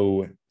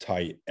so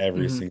tight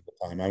every single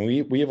time. I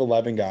mean, we have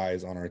 11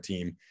 guys on our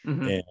team,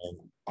 and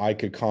I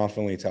could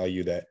confidently tell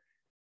you that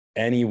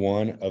any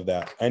one of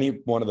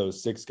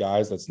those 6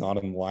 guys that's not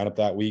in the lineup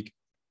that week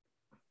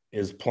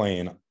is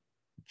playing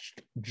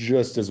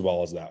just as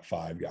well as that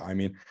 5 guy. I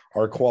mean,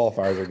 our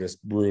qualifiers are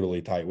just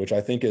brutally tight, which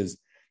I think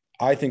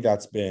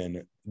that's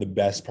been the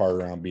best part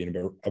around being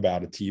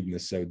about a team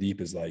that's so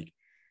deep, is like,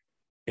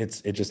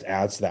 it just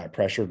adds to that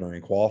pressure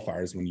during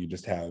qualifiers when you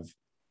just have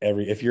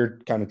if you're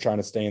kind of trying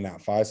to stay in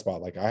that 5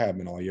 spot, like I have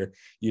been all year,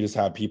 you just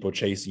have people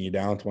chasing you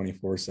down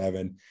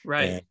 24/7.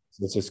 Right. And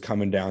it's just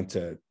coming down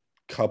to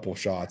couple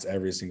shots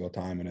every single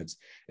time, and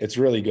it's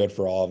really good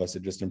for all of us.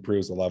 It just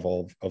improves the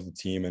level of the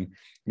team. And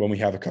when we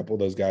have a couple of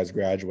those guys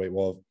graduate,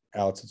 well,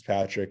 Alex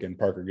Fitzpatrick and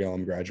Parker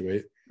Gillum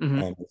graduate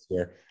this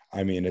year,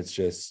 I mean, it's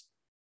just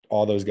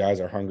all those guys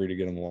are hungry to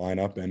get in the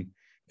lineup, and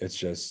it's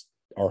just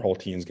our whole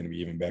team is going to be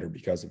even better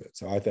because of it.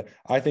 So I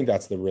think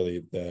that's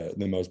the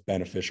most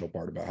beneficial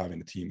part about having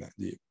a team that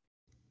deep.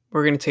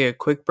 We're going to take a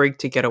quick break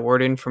to get a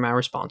word in from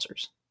our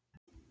sponsors.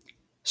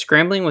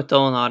 Scrambling with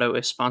Dolanado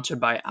is sponsored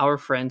by our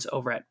friends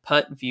over at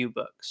Putt View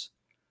Books.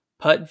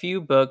 Putt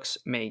View Books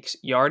makes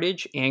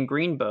yardage and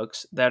green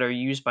books that are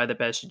used by the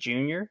best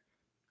junior,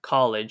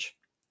 college,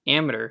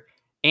 amateur,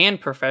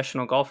 and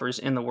professional golfers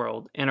in the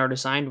world, and are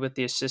designed with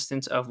the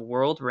assistance of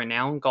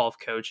world-renowned golf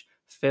coach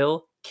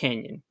Phil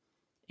Kenyon,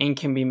 and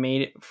can be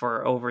made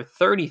for over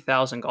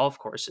 30,000 golf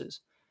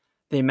courses.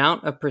 The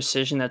amount of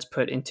precision that's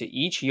put into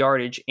each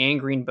yardage and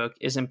green book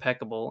is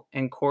impeccable,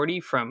 and Cordy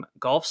from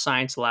Golf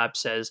Science Lab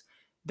says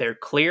they're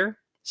clear,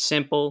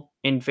 simple,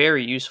 and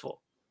very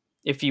useful.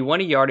 If you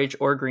want a yardage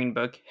or green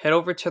book, head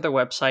over to their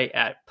website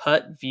at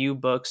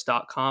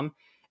puttviewbooks.com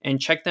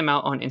and check them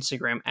out on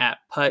Instagram at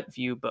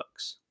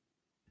puttviewbooks.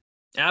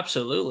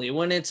 Absolutely.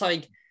 When it's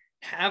like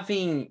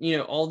having,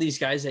 all these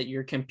guys that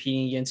you're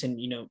competing against, and,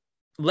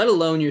 let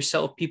alone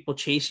yourself, people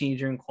chasing you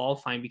during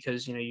qualifying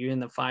because, you're in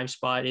the 5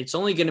 spot, it's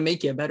only going to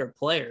make you a better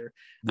player.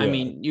 Yeah. I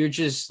mean, you're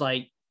just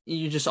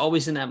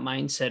always in that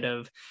mindset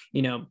of,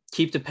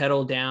 keep the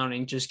pedal down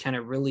and just kind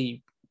of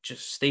really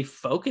just stay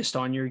focused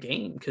on your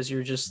game, because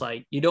you're just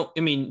like,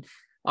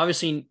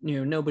 obviously,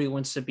 nobody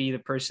wants to be the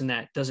person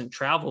that doesn't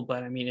travel,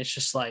 but I mean, it's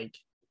just like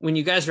when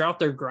you guys are out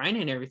there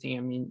grinding and everything,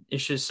 I mean,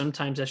 it's just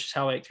sometimes that's just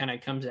how it kind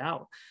of comes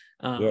out.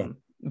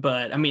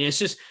 But I mean, it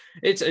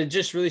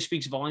just really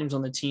speaks volumes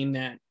on the team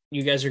that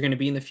you guys are going to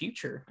be in the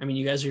future. I mean,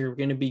 you guys are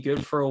going to be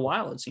good for a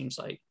while, it seems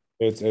like.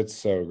 It's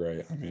so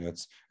great. I mean,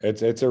 I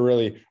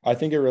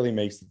think it really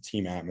makes the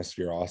team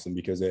atmosphere awesome,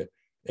 because it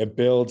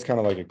builds kind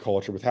of like a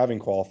culture with having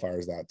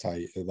qualifiers that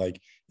tight.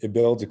 It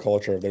builds a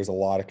culture of, there's a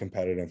lot of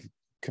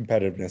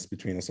competitiveness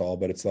between us all,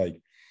 but it's like,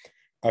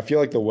 I feel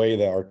like the way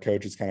that our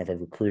coaches kind of have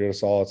recruited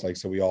us all, it's like,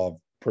 so we all have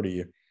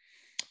pretty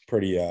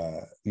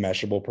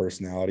meshable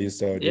personalities.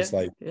 So it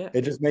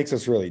it just makes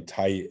us really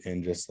tight,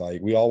 and just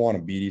like, we all want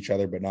to beat each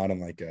other, but not in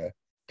like a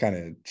kind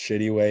of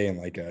shitty way, and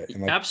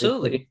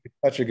absolutely,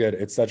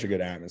 it's such a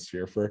good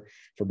atmosphere for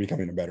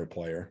becoming a better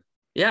player.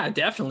 Yeah,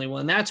 definitely. Well,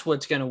 and that's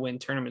what's going to win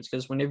tournaments,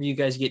 because whenever you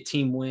guys get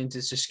team wins,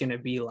 it's just going to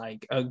be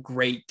like a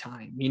great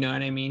time. You know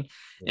what I mean?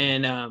 Yeah.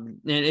 And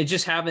it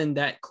just having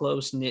that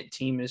close knit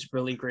team is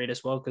really great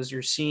as well, because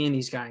you're seeing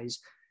these guys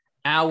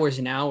hours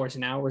and hours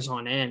and hours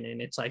on end.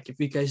 And it's like, if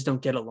you guys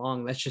don't get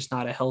along, that's just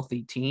not a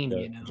healthy team,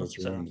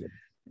 So,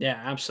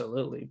 yeah,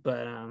 absolutely.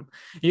 But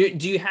do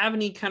you have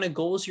any kind of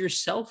goals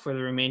yourself for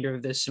the remainder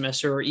of this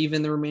semester, or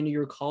even the remainder of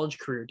your college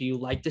career? Do you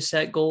like to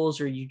set goals,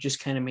 or are you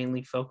just kind of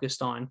mainly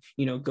focused on,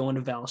 going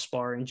to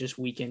Valspar and just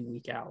week in,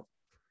 week out?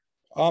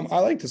 I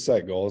like to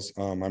set goals.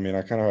 I mean,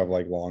 I kind of have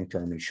like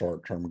long-term and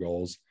short-term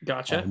goals.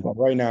 Gotcha. But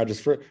right now,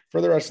 just for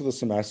the rest of the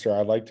semester,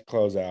 I'd like to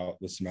close out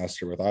the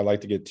semester with, I'd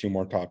like to get 2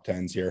 more top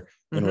 10s here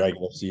in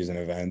regular season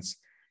events.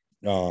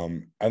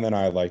 And then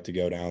I'd like to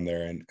go down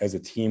there, and as a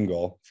team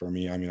goal for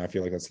me, I mean, I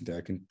feel like that's something I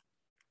can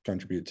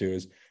contribute to,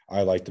 is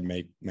I like to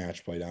make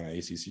match play down at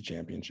ACC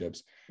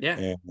championships. Yeah.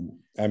 And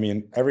I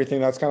mean, everything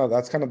that's kind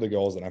of the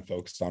goals that I'm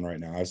focused on right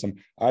now.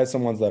 I have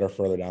some ones that are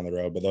further down the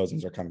road, but those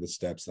ones are kind of the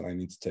steps that I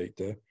need to take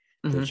to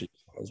achieve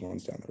those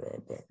ones down the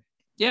road. But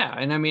yeah.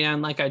 And I mean,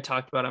 and like I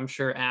talked about, I'm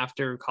sure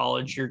after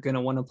college, you're going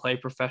to want to play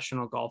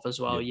professional golf as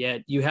well. Yeah.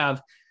 Yet you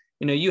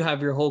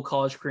have your whole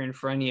college career in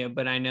front of you,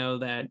 but I know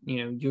that,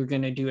 you're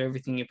going to do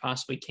everything you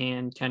possibly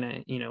can kind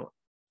of,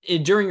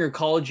 during your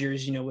college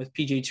years, with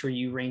PGA Tour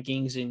U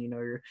rankings, and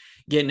you're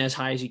getting as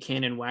high as you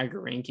can in WAGR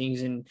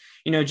rankings, and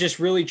just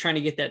really trying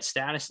to get that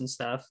status and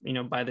stuff,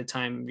 by the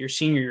time your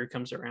senior year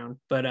comes around.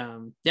 But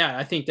yeah,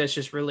 I think that's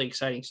just really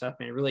exciting stuff,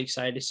 man. Really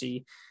excited to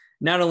see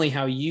not only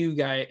how you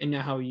guys and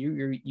how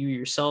you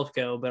yourself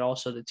go, but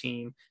also the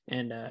team.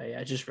 And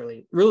yeah, just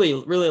really, really,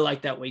 really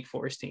like that Wake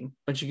Forest team.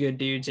 Bunch of good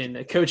dudes, and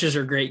the coaches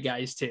are great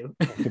guys too.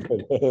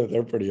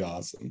 They're pretty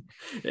awesome.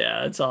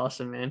 Yeah, that's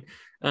awesome, man.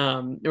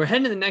 We're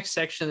heading to the next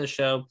section of the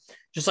show.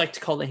 Just like to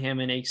call the ham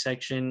and egg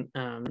section.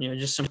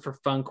 Just some for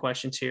fun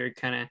questions here,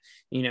 kind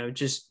of,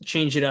 just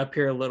change it up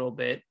here a little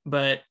bit.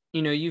 But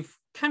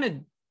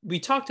we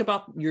talked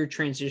about your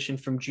transition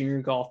from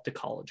junior golf to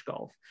college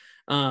golf.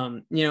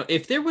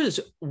 If there was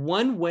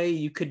one way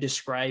you could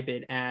describe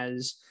it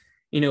as,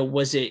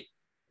 was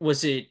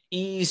it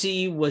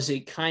easy? Was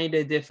it kind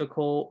of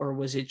difficult, or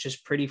was it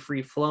just pretty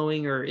free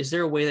flowing? Or is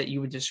there a way that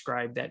you would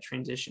describe that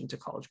transition to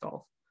college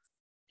golf?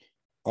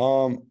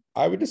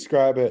 I would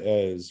describe it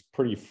as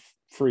pretty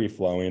free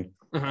flowing.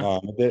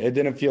 Uh-huh. It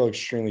didn't feel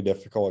extremely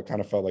difficult. It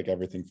kind of felt like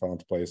everything fell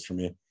into place for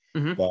me.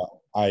 Mm-hmm. But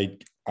I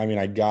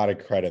gotta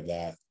credit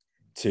that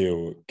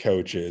to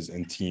coaches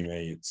and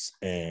teammates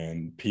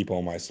and people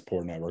in my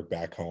support network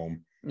back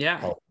home. Yeah.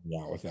 Helping me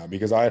out with that,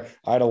 because I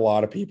had a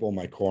lot of people in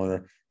my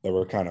corner that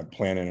were kind of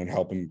planning and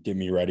helping get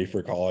me ready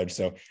for college.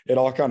 So it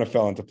all kind of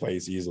fell into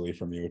place easily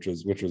for me, which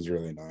was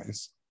really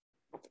nice.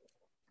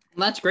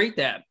 That's great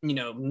that,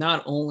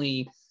 not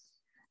only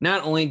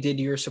did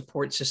your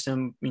support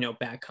system,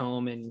 back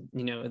home and,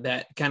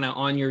 that kind of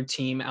on your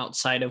team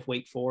outside of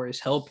Wake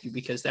Forest help you,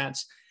 because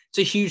it's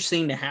a huge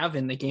thing to have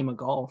in the game of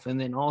golf. And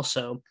then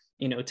also,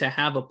 to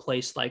have a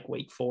place like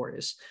Wake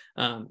Forest,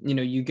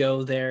 you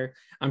go there,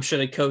 I'm sure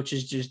the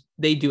coaches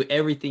they do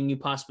everything you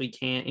possibly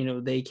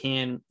can, they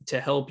can to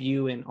help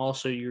you and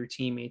also your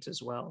teammates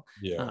as well.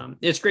 Yeah.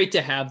 It's great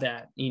to have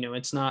that,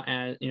 it's not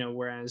as,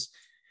 whereas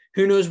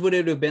who knows what it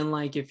would have been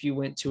like if you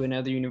went to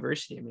another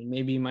university. I mean,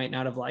 maybe you might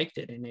not have liked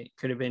it, and it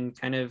could have been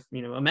kind of,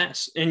 a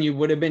mess, and you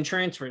would have been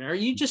transferred, or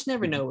you just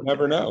never know.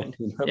 Never know.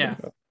 Yeah.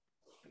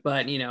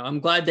 But,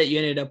 I'm glad that you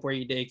ended up where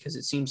you did, because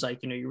it seems like,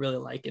 you really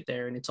like it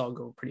there and it's all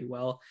going pretty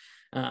well.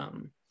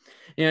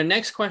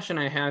 Next question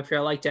I have here,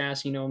 I like to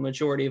ask, a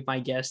majority of my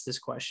guests this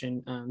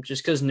question,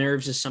 just because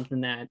nerves is something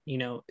that,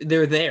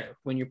 they're there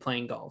when you're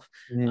playing golf.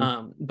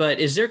 Mm-hmm. But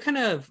is there kind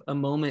of a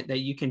moment that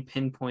you can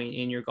pinpoint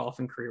in your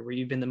golfing career where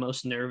you've been the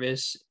most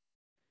nervous?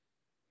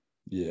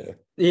 Yeah.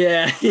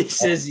 Yeah. He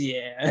says,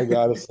 yeah. I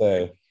gotta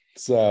say,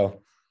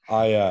 so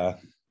my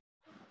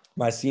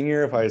senior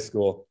year of high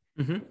school,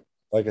 mm-hmm.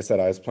 Like I said,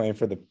 I was playing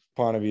for the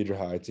Ponte Vedra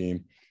High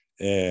team,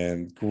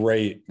 and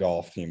great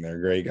golf team. They're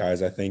great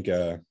guys. I think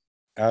out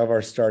of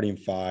our starting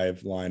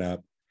 5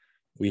 lineup,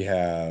 we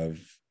have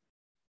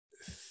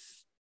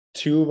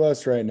 2 of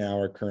us right now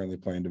are currently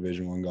playing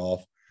Division I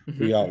golf.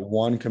 Mm-hmm. We got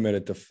 1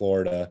 committed to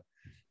Florida,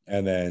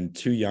 and then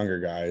 2 younger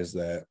guys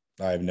that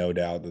I have no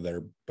doubt that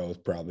they're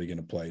both probably going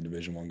to play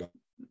Division I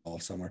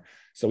golf somewhere.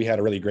 So we had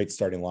a really great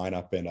starting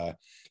lineup,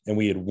 and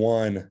we had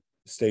won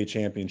state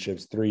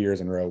championships 3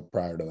 years in a row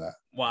prior to that.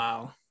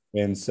 Wow.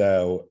 And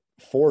so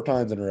 4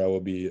 times in a row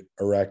would be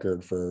a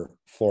record for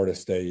Florida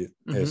State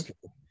mm-hmm. history,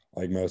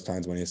 like most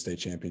times winning a state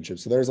championship.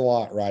 So there's a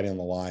lot riding on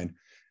the line.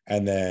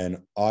 And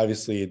then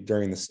obviously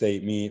during the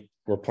state meet,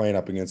 we're playing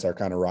up against our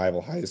kind of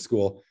rival high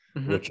school,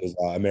 mm-hmm. which is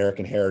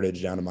American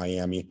Heritage down in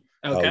Miami.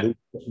 Okay.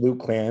 Luke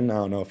Clan, I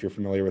don't know if you're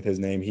familiar with his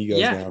name. He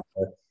goes down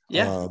there.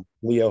 Yeah.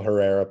 Leo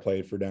Herrera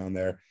played for down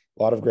there.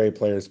 A lot of great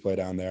players play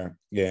down there.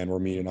 Again, we're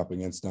meeting up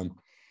against them.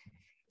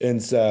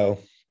 And so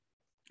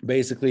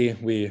basically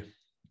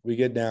we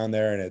get down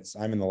there, and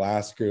I'm in the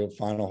last group,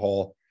 final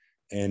hole,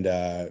 and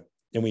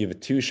we have a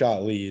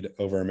 2-shot lead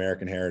over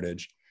American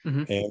Heritage.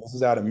 Mm-hmm. And this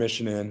is out at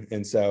Michigan.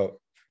 And so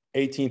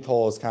 18th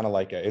hole is kind of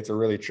like it's a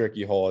really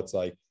tricky hole. It's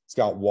like it's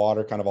got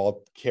water kind of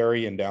all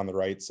carrying down the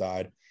right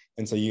side.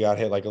 And so you got to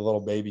hit like a little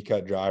baby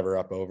cut driver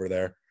up over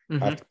there.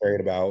 Mm-hmm. Have to carry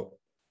it about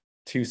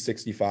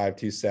 265,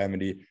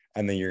 270,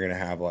 and then you're going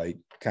to have like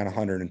kind of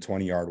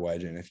 120-yard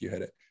wedge in if you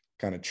hit it.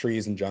 Kind of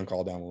trees and junk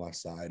all down the left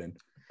side. And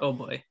oh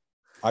boy,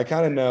 I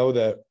kind of know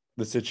that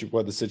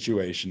what the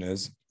situation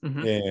is.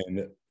 mm-hmm.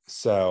 And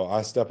so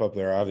I step up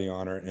there, I have the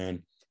honor,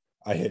 and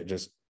I hit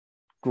just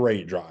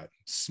great drive,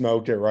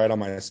 smoked it right on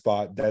my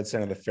spot, dead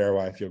center of the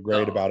fairway. I feel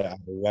great about it. I have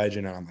a wedge,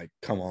 and I'm like,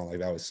 come on, like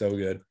that was so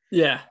good.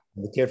 Yeah.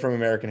 The kid from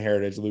American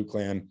Heritage, Luke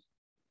Clan,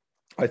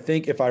 I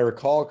think if I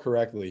recall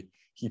correctly,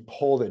 he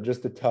pulled it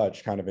just a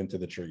touch kind of into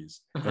the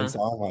trees. Uh-huh. And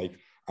so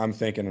I'm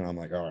thinking, and I'm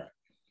like, all right,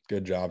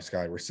 good job,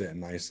 Sky. We're sitting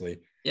nicely.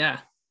 Yeah.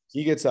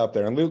 He gets up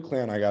there, and Luke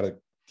Clan,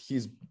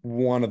 he's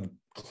one of the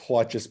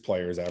clutchest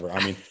players ever.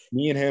 I mean,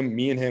 me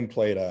and him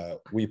played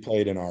we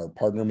played in our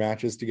partner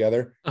matches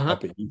together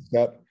up at East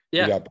Cup.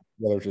 Yeah. We got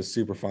together, which was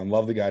super fun.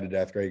 Love the guy to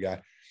death. Great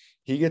guy.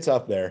 He gets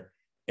up there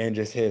and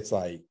just hits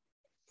like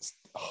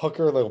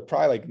hooker,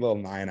 probably like a little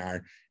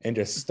 9-iron, and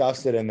just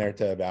stuffs it in there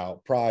to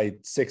about probably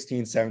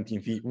 16,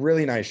 17 feet.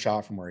 Really nice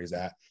shot from where he's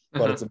at.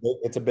 But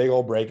it's a big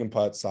old break and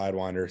putt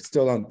sidewinder.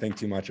 Still don't think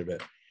too much of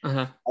it.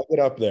 I get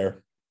up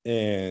there,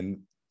 and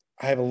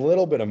I have a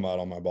little bit of mud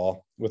on my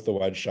ball with the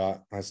wedge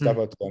shot. I step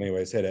up to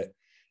anyways, hit it.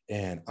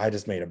 And I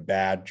just made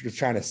just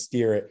trying to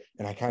steer it.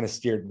 And I kind of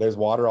steered, there's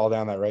water all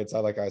down that right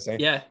side, like I was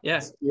saying. Yeah. I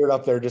steered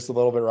up there just a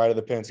little bit right of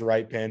the pin, it's the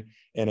right pin,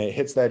 and it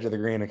hits the edge of the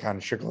green and kind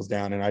of trickles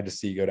down. And I just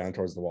see you go down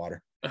towards the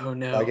water. Oh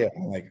no.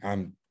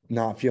 I'm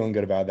not feeling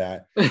good about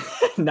that.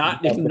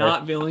 not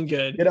feeling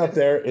good. Get up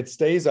there. It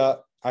stays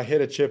up. I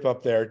hit a chip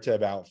up there to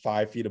about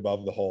 5 feet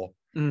above the hole.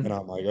 And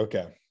I'm like,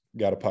 okay,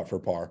 got a putt for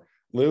par.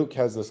 Luke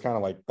has this kind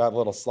of like that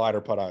little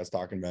slider putt I was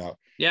talking about.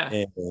 Yeah.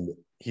 And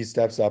he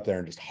steps up there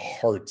and just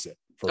hearts it.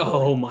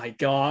 Oh my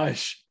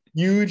gosh.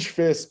 Huge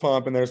fist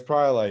pump. And there's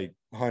probably like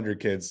 100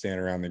 kids standing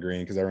around the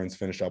green because everyone's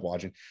finished up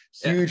watching.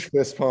 Huge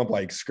fist pump,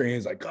 like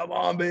screams, like, come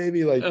on,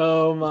 baby. Like,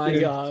 oh my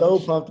gosh. So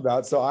pumped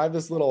about it. So I have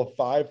this little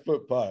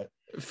 5-foot putt.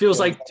 Feels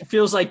like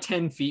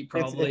 10 feet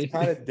probably. It's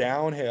kind of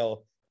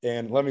downhill.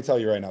 And let me tell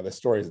you right now, this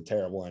story is a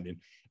terrible ending.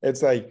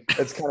 It's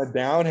kind of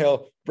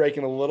downhill,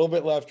 breaking a little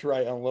bit left to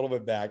right and a little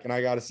bit back. And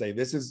I got to say,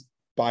 this is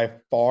by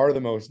far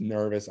the most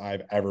nervous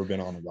I've ever been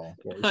on a golf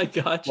course. I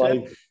gotcha.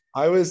 Like,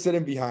 I was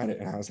sitting behind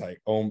it and I was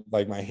like, oh,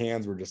 like my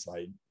hands were just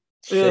like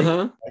shaking.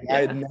 Like,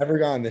 I had never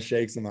gotten the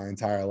shakes in my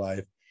entire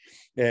life.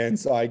 And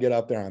so I get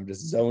up there, I'm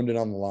just zoned in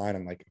on the line.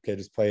 I'm like, okay,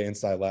 just play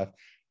inside left.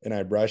 And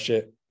I brush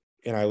it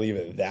and I leave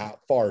it that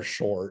far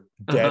short,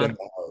 dead in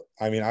the heart.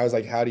 I mean, I was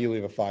like, how do you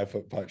leave a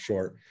 5-foot putt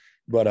short?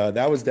 But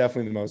that was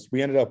definitely the most.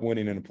 We ended up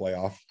winning in a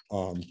playoff.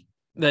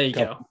 There you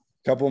go.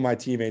 A couple of my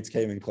teammates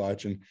came in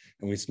clutch and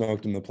we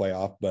smoked in the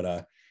playoff.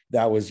 But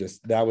that was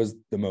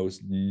the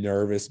most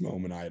nervous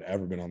moment I had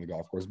ever been on the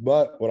golf course.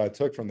 But what I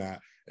took from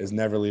that is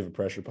never leave a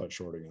pressure putt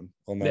short again.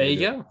 There you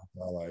go. In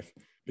my life,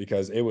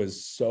 because it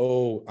was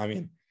so. I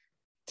mean,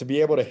 to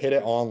be able to hit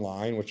it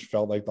online, which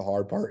felt like the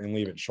hard part, and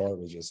leave it short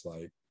was just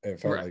like it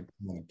felt like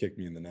someone kicked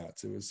me in the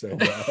nuts. It was so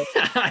bad.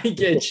 I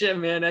get you,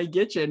 man. I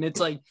get you, and it's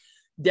like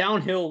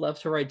downhill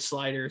left to right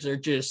sliders are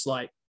just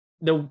like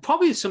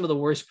probably some of the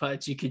worst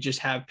putts you could just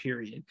have,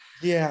 period.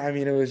 Yeah. I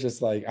mean, it was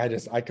just like,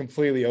 I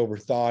completely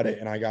overthought it.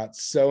 And I got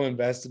so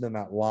invested in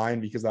that line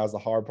because that was the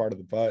hard part of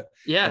the putt.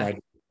 Yeah. And I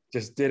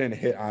just didn't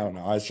hit. I don't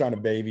know. I was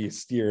trying to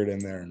steer it in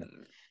there. And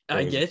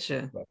I get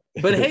you.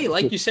 But hey,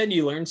 like you said,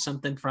 you learned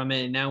something from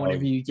it. And now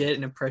whenever you get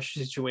in a pressure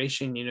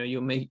situation,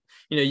 you'll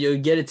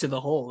get it to the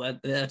hole.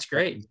 That's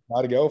great.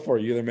 Got to go for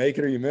it. You either make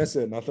it or you miss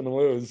it. Nothing to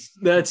lose.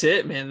 That's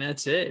it, man.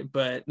 That's it.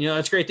 But,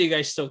 it's great that you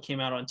guys still came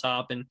out on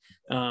top. And,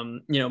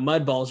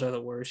 mud balls are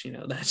the worst,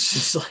 that's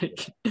just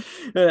like,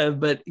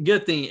 but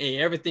good thing. Hey,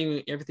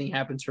 everything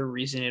happens for a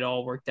reason. It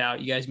all worked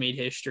out. You guys made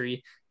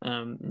history.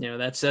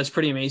 That's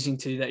pretty amazing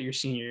too, that your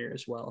senior year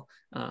as well.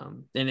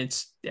 And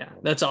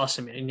that's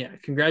awesome, man. Yeah.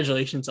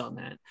 Congratulations on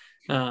that.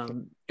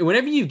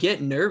 Whenever you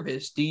get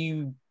nervous, do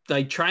you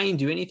like try and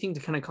do anything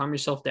to kind of calm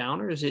yourself down,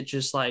 or is it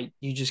just like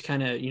you just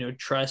kind of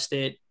trust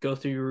it, go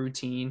through your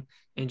routine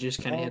and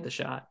just kind of hit the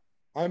shot?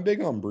 I'm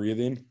big on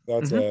breathing.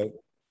 That's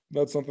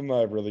something that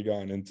I've really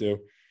gotten into,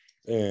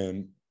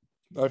 and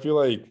I feel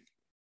like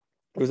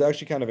it was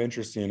actually kind of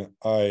interesting.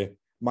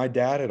 My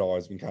dad had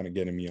always been kind of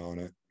getting me on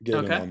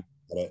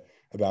it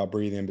about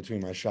breathing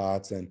between my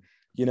shots, and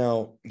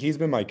he's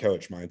been my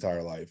coach my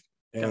entire life.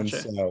 And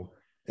so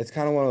it's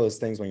kind of one of those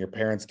things when your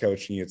parents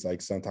coaching you, it's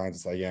like, sometimes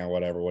it's like, yeah,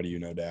 whatever. What do you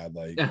know, Dad?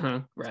 Like,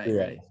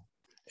 right.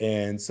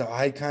 And so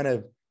I kind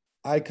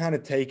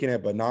of taken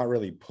it, but not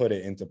really put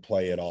it into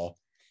play at all.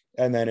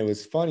 And then it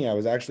was funny. I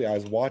was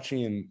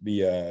watching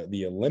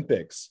the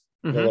Olympics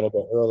a little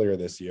bit earlier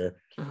this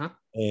year.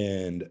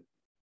 And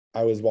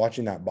I was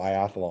watching that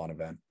biathlon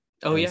event.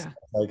 Oh, yeah.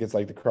 It's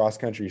like the cross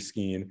country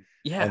skiing.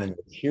 Yeah. And then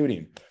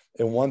shooting.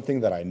 And one thing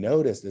that I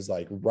noticed is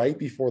like right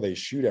before they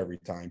shoot every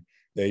time,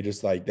 they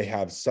just like, they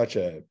have such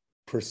a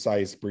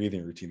precise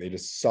breathing routine. They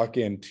just suck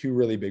in 2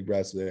 really big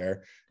breaths of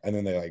air and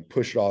then they like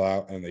push it all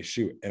out and they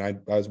shoot. And I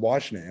was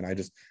watching it and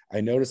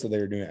I noticed that they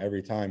were doing it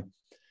every time.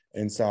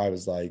 And so I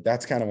was like,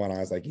 that's kind of when I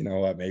was like, you know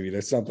what, maybe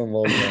there's something a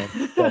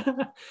little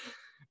more.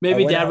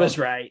 Maybe Dad was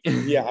right.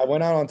 Yeah. I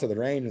went out onto the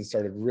range and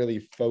started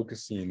really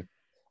focusing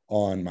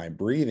on my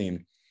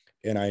breathing.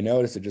 And I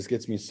noticed it just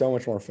gets me so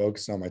much more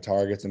focused on my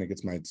targets, and it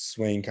gets my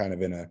swing kind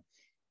of in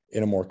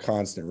a more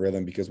constant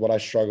rhythm, because what I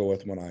struggle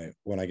with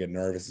when I get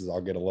nervous is I'll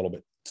get a little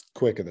bit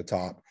quick at the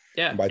top.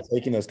 Yeah. And by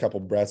taking those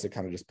couple breaths, it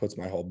kind of just puts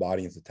my whole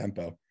body into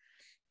tempo.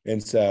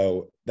 And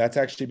so that's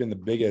actually been the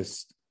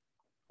biggest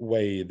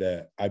way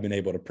that I've been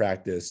able to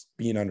practice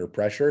being under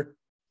pressure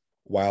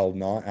while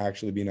not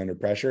actually being under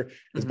pressure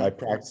is by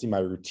practicing my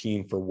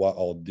routine for what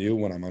I'll do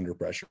when I'm under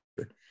pressure.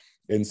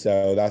 And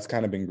so that's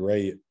kind of been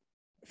great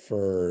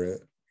for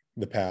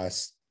the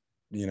past,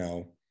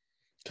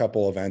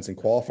 couple events and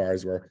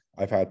qualifiers where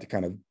I've had to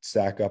kind of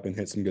stack up and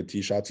hit some good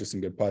tee shots or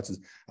some good putts.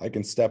 I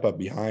can step up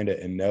behind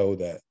it and know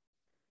that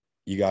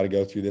you got to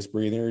go through this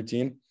breathing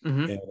routine.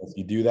 And if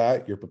you do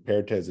that, you're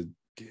prepared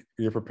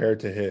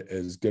to hit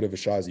as good of a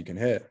shot as you can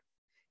hit.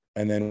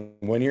 And then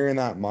when you're in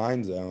that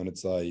mind zone,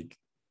 it's like,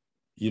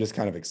 you just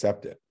kind of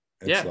accept it.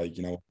 It's like,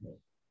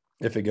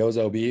 if it goes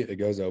OB, it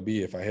goes OB.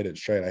 If I hit it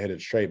straight, I hit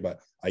it straight. But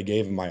I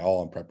gave him my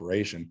all in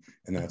preparation,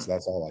 and that's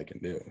all I can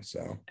do.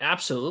 So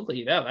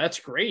absolutely, yeah, that's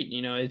great.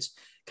 It's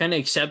kind of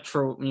accept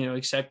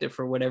it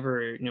for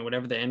whatever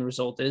whatever the end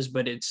result is,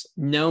 but it's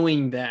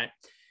knowing that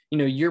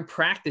you're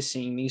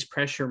practicing these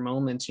pressure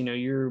moments.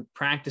 You're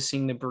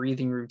practicing the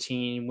breathing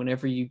routine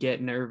whenever you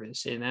get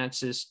nervous, and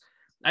that's just.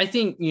 I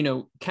think,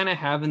 kind of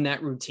having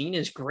that routine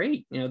is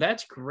great.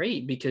 That's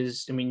great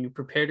because, you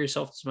prepared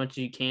yourself as much as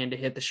you can to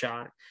hit the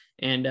shot.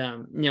 And,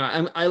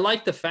 I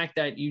like the fact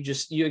that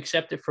you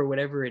accept it for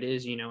whatever it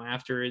is,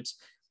 after it's,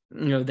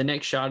 the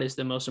next shot is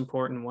the most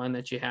important one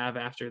that you have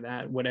after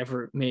that,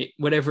 whatever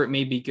it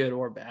may be, good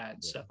or bad.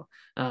 Yeah. So,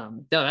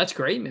 no, that's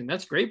great, man.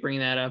 That's great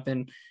bringing that up.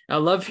 And I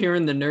love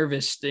hearing the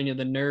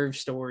the nerve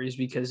stories,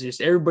 because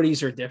just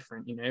everybody's are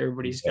different,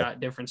 everybody's got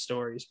different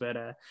stories, but,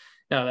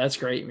 no, that's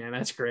great, man.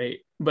 That's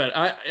great. But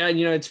I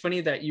it's funny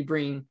that you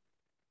bring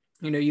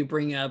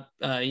up,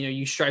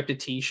 you striped a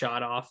tee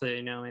shot off,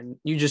 and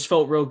you just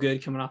felt real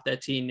good coming off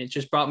that tee. And it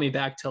just brought me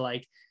back to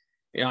like,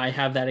 I've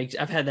had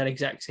that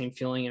exact same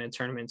feeling in a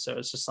tournament. So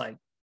it's just like,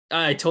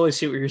 I totally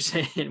see what you're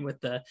saying with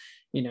the,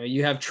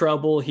 you have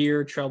trouble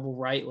here, trouble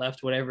right,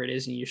 left, whatever it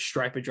is, and you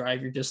stripe a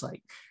drive. You're just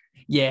like,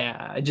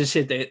 yeah, I just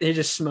they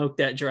just smoked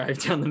that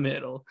drive down the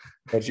middle.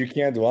 But you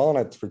can't dwell on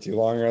it for too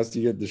long, or else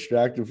you get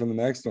distracted from the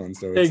next one.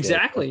 So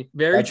exactly, like,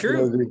 very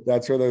true.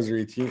 That's where those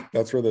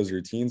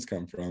routines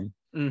come from.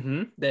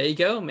 Mm-hmm. There you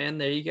go, man.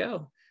 There you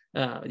go.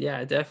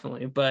 Yeah,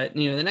 definitely. But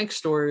the next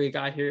story I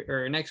got here,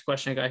 or next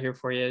question I got here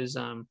for you is,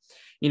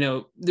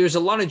 there's a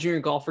lot of junior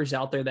golfers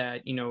out there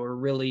that are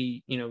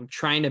really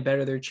trying to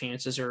better their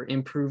chances or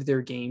improve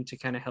their game to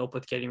kind of help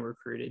with getting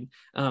recruited.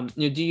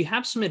 Do you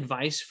have some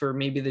advice for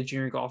maybe the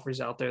junior golfers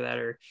out there that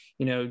are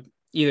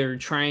either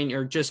trying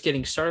or just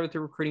getting started with the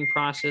recruiting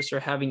process, or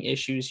having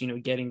issues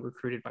getting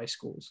recruited by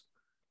schools?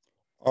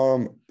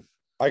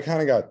 I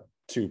kind of got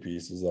two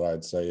pieces that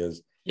I'd say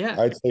is,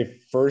 I'd say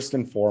first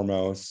and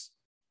foremost,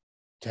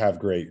 to have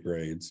great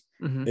grades.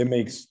 Mm-hmm. It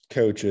makes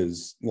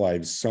coaches'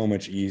 lives so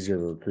much easier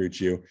to recruit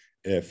you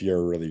if you're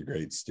a really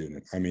great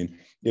student.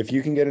 If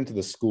you can get into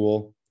the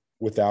school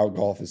without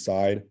golf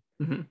aside,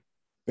 mm-hmm.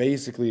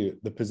 basically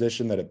the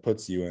position that it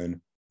puts you in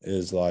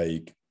is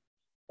like,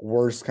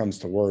 worst comes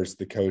to worst,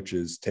 the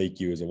coaches take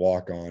you as a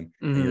walk-on,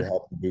 mm-hmm. and you're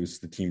helping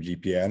boost the team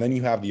GPA. And then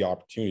you have the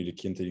opportunity to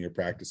continue your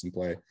practice and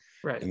play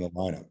in the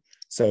lineup.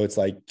 So it's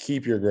like,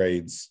 keep your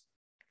grades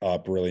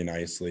up really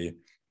nicely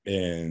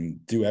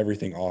and do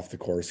everything off the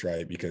course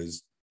right,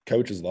 because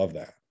coaches love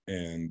that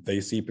and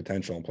they see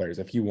potential in players.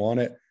 If you want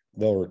it,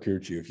 they'll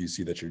recruit you if you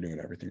see that you're doing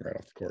everything right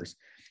off the course.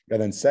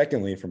 And then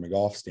secondly, from a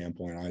golf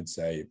standpoint, I'd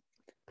say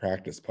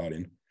practice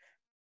putting.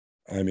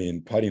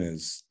 Putting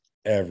is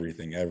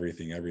everything.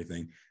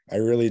 I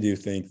really do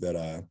think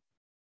that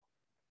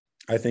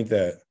I think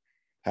that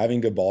having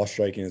good ball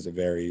striking is a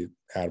very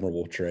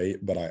admirable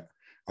trait, but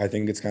I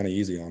think it's kind of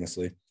easy,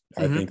 honestly.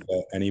 Mm-hmm. I think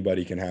that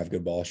anybody can have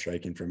good ball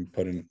striking from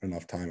putting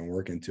enough time and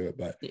work into it.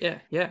 But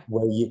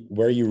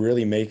where you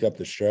really make up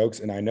the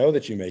strokes, and I know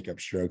that you make up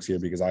strokes here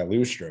because I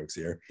lose strokes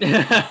here.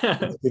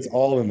 It's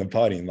all in the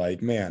putting.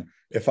 Like, man,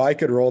 if I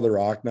could roll the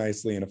rock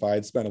nicely, and if I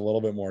had spent a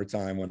little bit more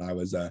time when I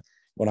was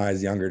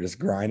younger, just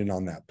grinding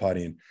on that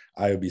putting,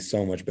 I would be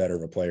so much better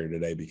of a player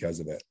today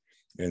because of it.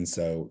 And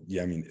so,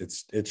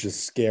 it's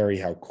just scary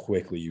how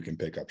quickly you can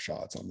pick up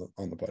shots on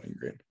the putting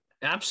green.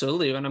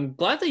 Absolutely. And I'm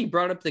glad that you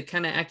brought up the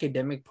kind of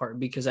academic part,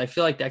 because I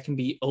feel like that can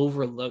be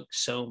overlooked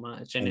so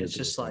much. And it's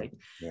just like,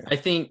 I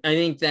think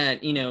that,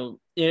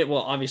 well,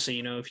 obviously,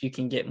 if you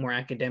can get more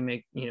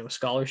academic,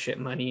 scholarship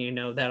money,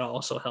 that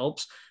also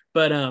helps.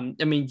 But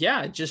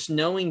just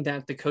knowing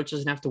that the coach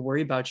doesn't have to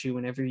worry about you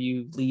whenever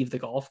you leave the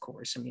golf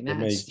course. It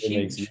makes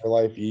your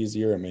life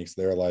easier. It makes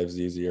their lives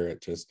easier.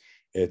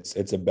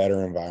 It's a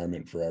better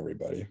environment for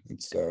everybody.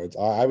 And so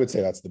I would say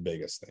that's the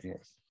biggest thing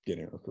with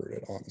getting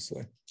recruited,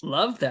 honestly.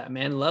 Love that,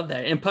 man. Love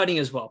that. And putting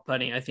as well.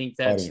 Putting, I think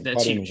that's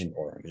huge. Is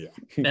important. Yeah.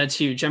 That's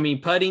huge.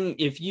 Putting,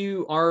 if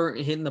you are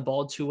hitting the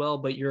ball too well,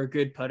 but you're a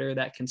good putter,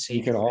 that can save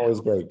you. Can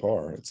always break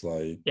par. It's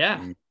like,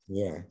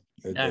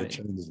 it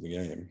changes the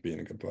game, being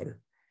a good putter.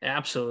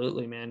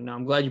 Absolutely, man. No,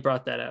 I'm glad you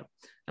brought that up.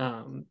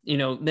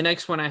 The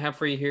next one I have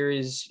for you here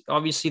is,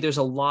 obviously there's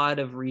a lot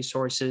of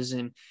resources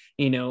and,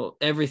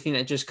 everything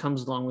that just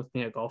comes along with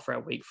being a golfer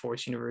at Wake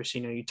Forest University.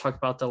 You talk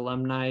about the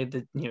alumni,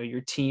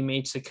 your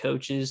teammates, the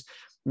coaches,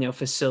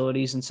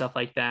 facilities and stuff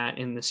like that,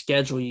 and the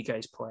schedule you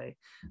guys play.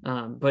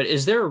 But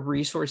is there a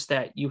resource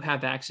that you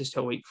have access to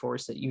at Wake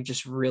Forest that you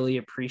just really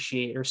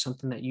appreciate, or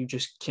something that you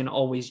just can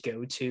always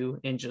go to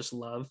and just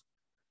love?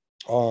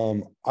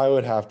 I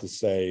would have to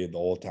say the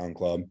Old Town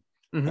Club.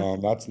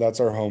 Mm-hmm. That's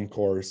our home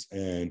course,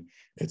 and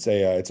it's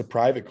a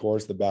private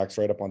course that backs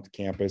right up onto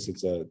campus.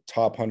 It's a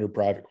top 100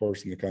 private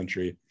course in the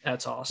country.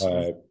 That's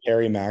awesome.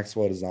 Harry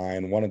Maxwell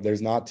design.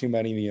 There's not too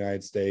many in the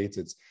United States.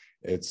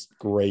 It's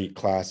great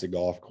classic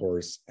golf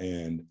course,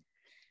 and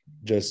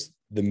just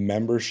the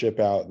membership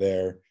out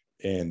there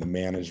and the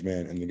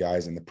management and the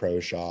guys in the pro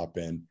shop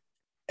and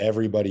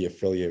everybody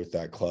affiliated with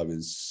that club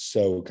is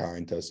so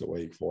kind to us at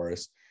Wake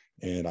Forest.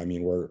 And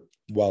we're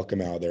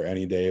welcome out there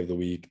any day of the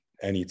week,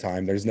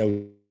 anytime. There's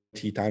no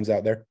tee times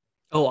out there.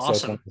 Oh, So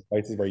it's one awesome. of those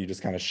places where you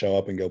just kind of show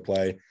up and go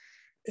play.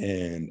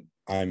 And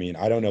I mean,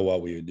 I don't know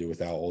what we would do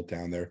without Old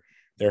Town.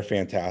 They're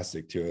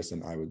fantastic to us.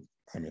 And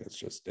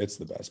it's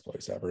the best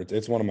place ever.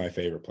 It's one of my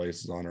favorite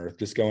places on earth,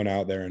 just going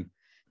out there and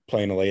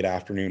playing a late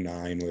afternoon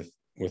 9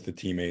 with the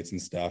teammates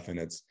and stuff. And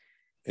it's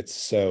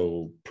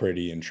so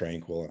pretty and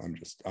tranquil. And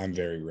I'm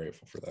very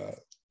grateful for that.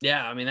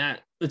 Yeah, I mean,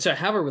 that to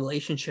have a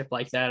relationship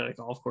like that at a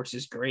golf course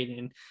is great.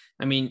 And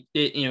I mean,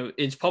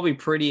 it's probably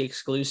pretty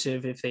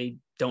exclusive if they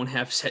don't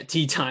have set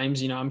tee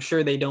times. I'm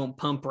sure they don't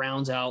pump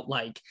rounds out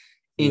like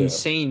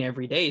insane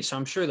every day. So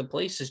I'm sure the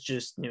place is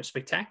just,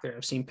 spectacular.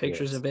 I've seen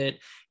pictures of it.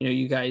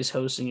 You guys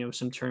hosting,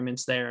 some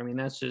tournaments there. I mean,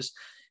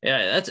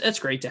 that's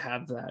great to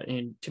have that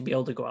and to be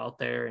able to go out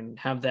there and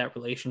have that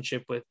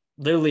relationship with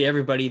literally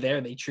everybody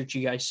there. They treat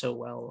you guys so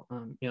well.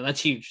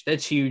 That's huge.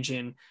 That's huge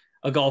in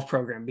a golf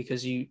program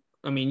because you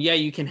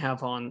can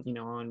have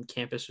on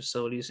campus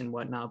facilities and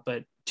whatnot,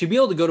 but to be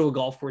able to go to a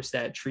golf course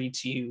that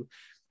treats you,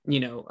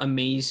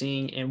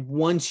 amazing and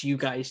wants you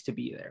guys to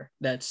be there,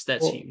 that's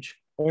huge.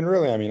 And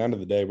really, end of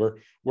the day,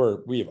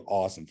 we have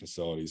awesome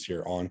facilities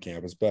here on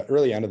campus, but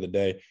really end of the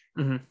day,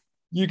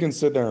 you can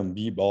sit there and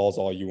beat balls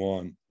all you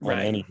want on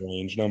any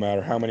range, no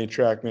matter how many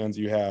TrackMans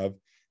you have,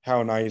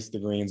 how nice the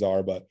greens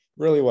are. But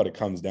really what it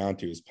comes down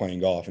to is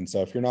playing golf. And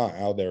so if you're not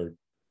out there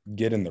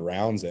getting the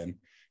rounds in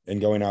and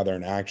going out there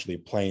and actually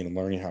playing and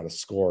learning how to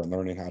score and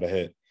learning how to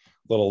hit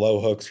little low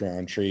hooks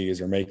around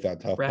trees or make that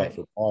tough putt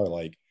for par,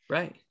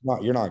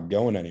 you're not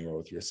going anywhere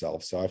with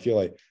yourself. So I feel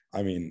like,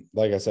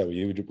 like I said,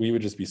 we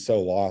would just be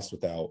so lost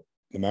without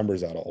the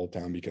members out of Old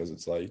Town, because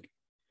it's like,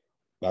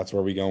 that's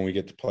where we go and we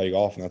get to play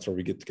golf, and that's where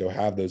we get to go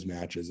have those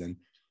matches and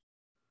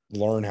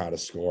learn how to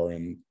score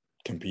and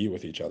compete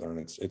with each other. And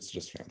it's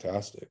just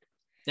fantastic.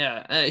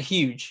 Yeah,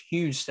 huge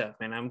stuff,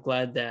 man. I'm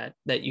glad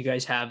that you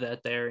guys have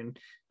that there, and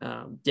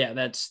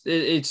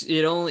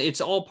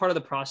it's all part of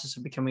the process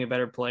of becoming a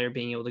better player,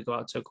 being able to go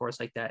out to a course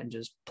like that and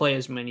just play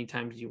as many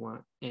times as you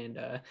want and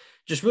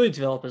just really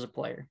develop as a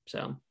player.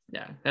 So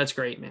yeah, that's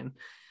great, man.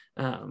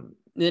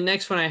 The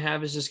next one I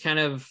have is just kind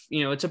of,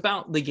 it's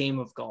about the game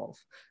of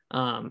golf.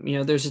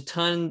 There's a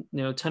ton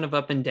of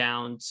up and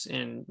downs,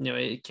 and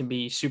it can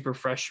be super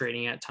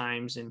frustrating at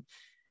times,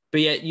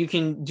 but yet you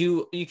can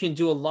do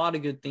a lot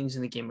of good things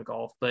in the game of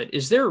golf. But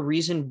is there a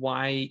reason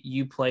why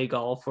you play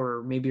golf,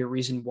 or maybe a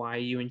reason why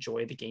you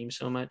enjoy the game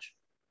so much?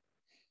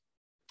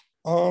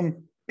 I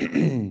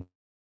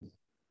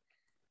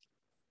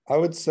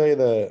would say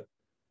that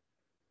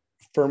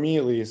for me,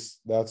 at least,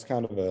 that's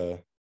kind of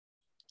the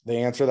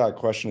answer to that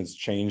question has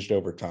changed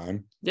over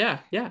time. Yeah.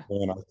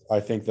 And I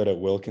think that it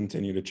will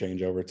continue to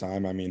change over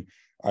time.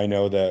 I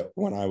know that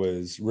when I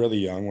was really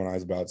young, when I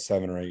was about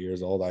 7 or 8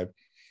 years old, I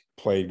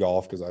played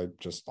golf because I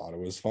just thought it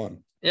was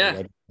fun.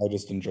 Yeah. I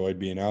just enjoyed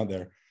being out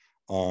there.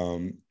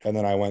 And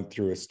then I went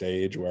through a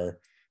stage where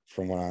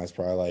from when I was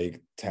probably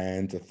like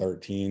 10 to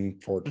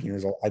 13, 14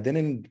 years old,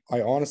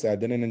 I honestly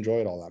didn't enjoy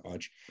it all that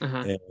much.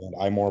 And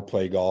I more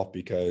play golf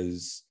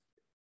because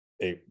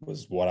it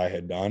was what I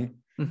had done.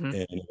 And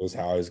it was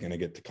how I was going to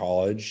get to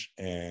college,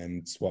 and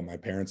it's what my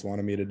parents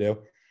wanted me to do.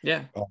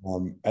 Yeah.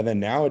 And then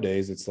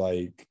nowadays it's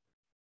like,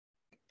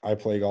 I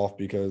play golf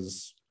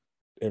because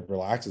it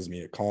relaxes me.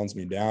 It calms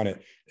me down.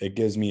 It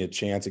gives me a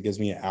chance. It gives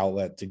me an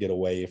outlet to get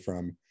away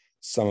from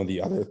some of the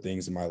other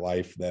things in my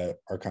life that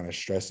are kind of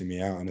stressing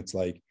me out. And it's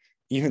like,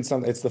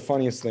 it's the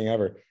funniest thing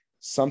ever.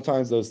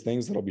 Sometimes those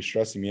things that'll be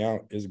stressing me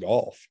out is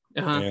golf.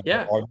 And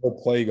I'll go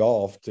play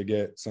golf to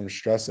get some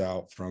stress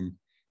out from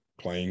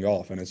playing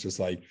golf. And it's just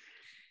like,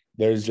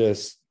 there's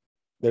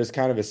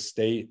kind of a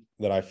state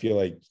that I feel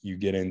like you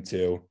get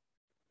into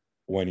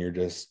when you're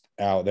just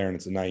out there and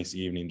it's a nice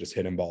evening, just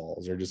hitting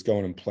balls or just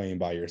going and playing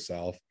by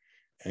yourself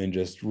and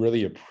just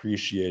really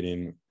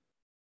appreciating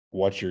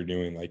what you're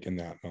doing. Like in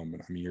that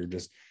moment, you're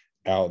just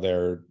out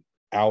there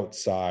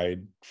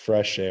outside,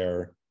 fresh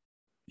air,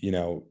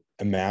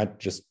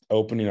 just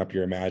opening up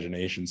your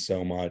imagination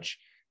so much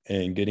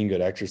and getting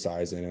good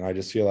exercise in. And I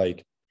just feel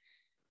like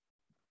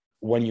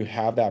when you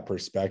have that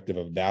perspective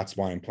of that's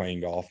why I'm playing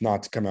golf,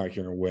 not to come out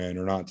here and win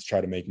or not to try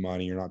to make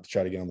money or not to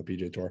try to get on the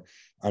PGA Tour.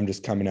 I'm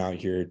just coming out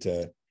here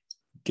to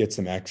get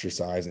some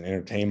exercise and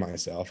entertain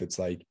myself. It's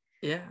like,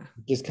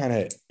 just kind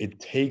of, it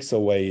takes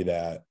away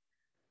that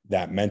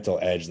mental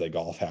edge that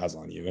golf has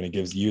on you, and it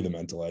gives you the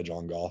mental edge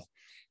on golf.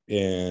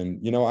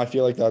 And, I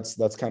feel like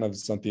that's kind of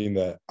something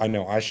that I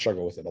know I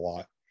struggle with it a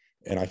lot.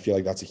 And I feel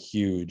like that's a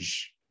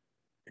huge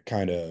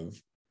kind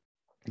of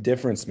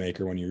difference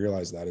maker when you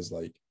realize that, is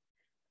like,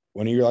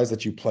 when you realize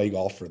that you play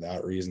golf for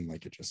that reason,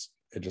 like it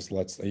just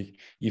lets, like,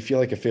 you feel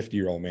like a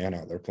 50-year-old man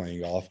out there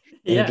playing golf,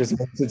 and it just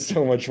makes it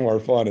so much more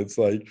fun. It's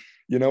like,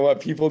 you know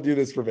what, people do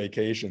this for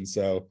vacation,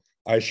 so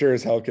I sure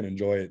as hell can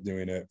enjoy it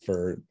doing it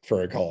for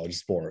a college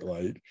sport.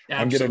 Like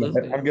I'm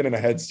getting a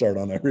head start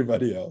on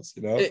everybody else,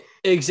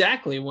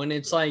 Exactly. When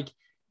it's like,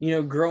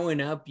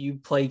 growing up, you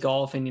play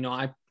golf, and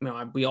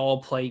we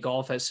all play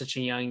golf at such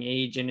a young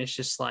age, and it's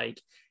just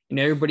like,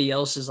 everybody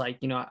else is like,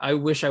 I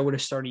wish I would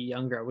have started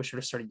younger. I wish I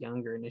would have started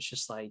younger. And it's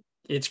just like,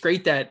 it's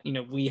great that,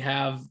 we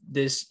have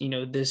this,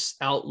 this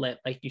outlet,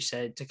 like you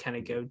said, to kind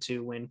of go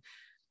to when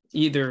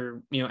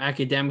either,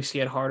 academics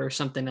get hard or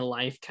something in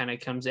life kind of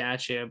comes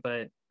at you,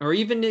 or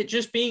even it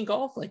just being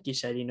golf, like you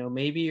said,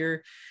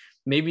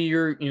 maybe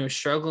you're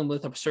struggling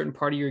with a certain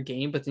part of your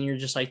game, but then you're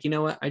just like, you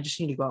know what, I just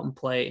need to go out and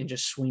play and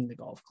just swing the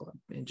golf club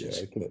and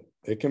just,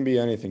 it can be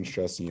anything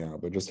stressing you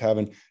out, but just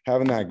having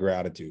that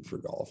gratitude for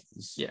golf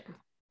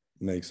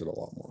makes it a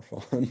lot more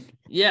fun.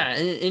 Yeah.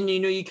 And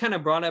you kind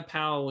of brought up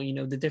how,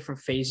 the different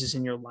phases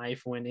in your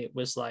life when it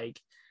was like,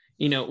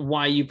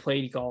 why you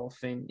played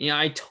golf. And,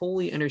 I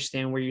totally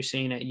understand where you're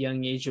saying at a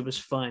young age, it was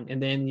fun.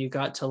 And then you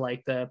got to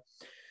like the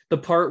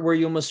part where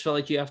you almost feel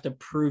like you have to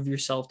prove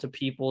yourself to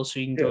people so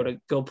you can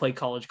go play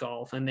college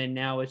golf. And then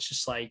now it's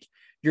just like,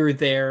 you're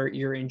there,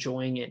 you're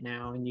enjoying it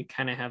now, and you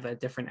kind of have a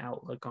different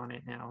outlook on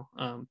it now.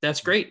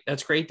 That's great.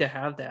 That's great to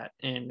have that.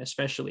 And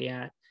especially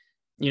at,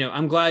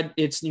 I'm glad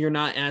you're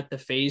not at the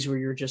phase where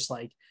you're just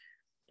like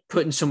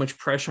putting so much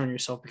pressure on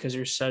yourself because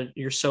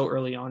you're so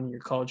early on in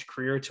your college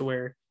career, to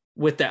where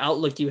with the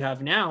outlook you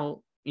have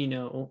now,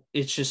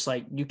 it's just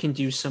like you can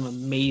do some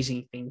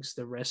amazing things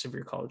the rest of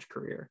your college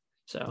career.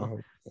 So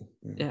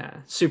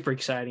yeah, super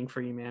exciting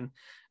for you, man.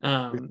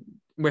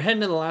 We're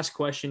heading to the last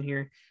question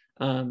here.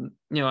 I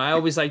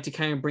always like to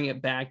kind of bring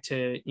it back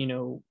to,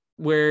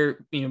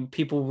 where,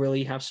 people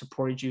really have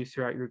supported you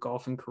throughout your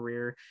golfing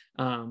career.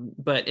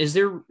 But is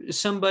there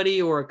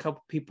somebody or a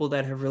couple people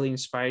that have really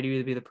inspired you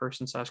to be the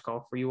person /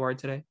 golfer you are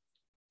today?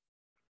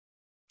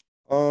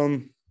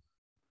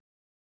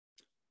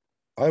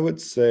 I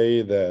would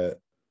say that,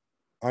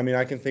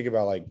 I can think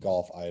about like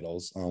golf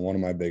idols. One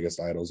of my biggest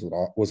idols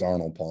was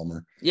Arnold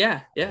Palmer.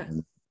 Yeah.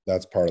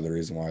 That's part of the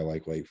reason why I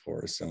like Wake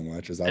Forest so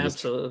much, is I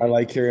Absolutely.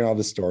 like hearing all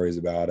the stories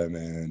about him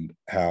and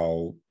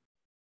how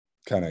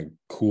kind of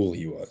cool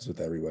he was with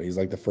everybody. He's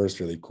like the first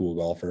really cool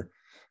golfer.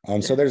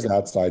 So there's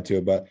that side to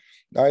it, but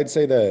I'd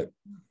say that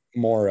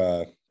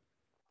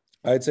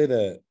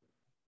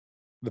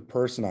the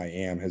person I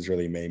am has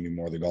really made me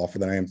more the golfer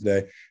than I am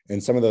today.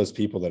 And some of those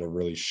people that have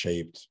really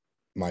shaped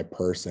my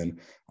person,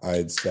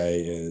 I'd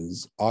say,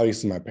 is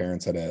obviously my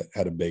parents had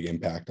a big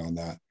impact on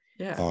that.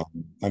 Yeah.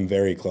 I'm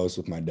very close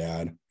with my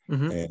dad,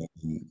 mm-hmm.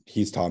 and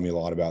he's taught me a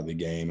lot about the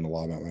game and a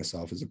lot about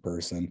myself as a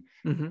person.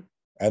 Mm-hmm.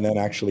 And then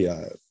actually,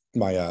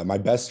 my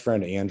best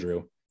friend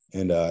Andrew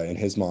and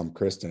his mom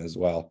Kristen as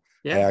well.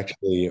 Yeah. I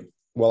actually,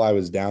 while I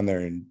was down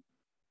there in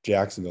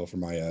Jacksonville for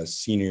my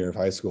senior year of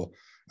high school,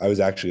 I was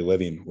actually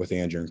living with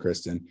Andrew and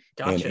Kristen.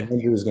 Gotcha. And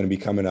Andrew is going to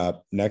be coming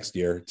up next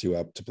year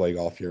to play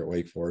golf here at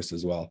Wake Forest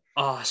as well.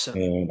 Awesome.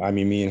 And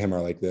me and him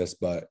are like this,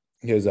 but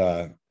his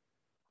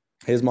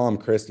mom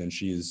Kristen,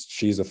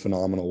 she's a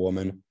phenomenal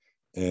woman,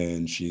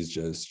 and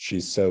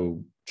she's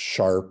so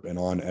sharp and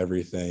on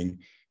everything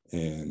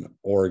and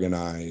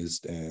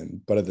organized,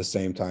 but at the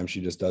same time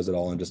she just does it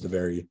all in just a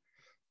very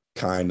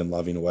kind and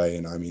loving way.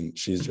 And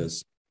she's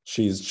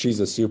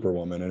a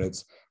superwoman,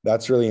 and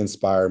that's really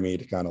inspired me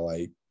to kind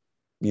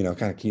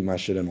of keep my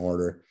shit in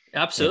order.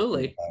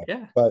 Absolutely.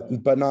 Yeah.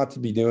 But not to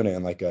be doing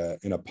it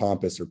in a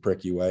pompous or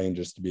pricky way, and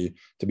just to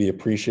be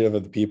appreciative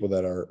of the people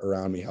that are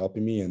around me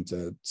helping me, and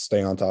to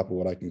stay on top of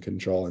what I can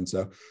control. And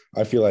so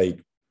I feel like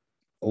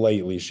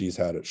lately she's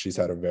had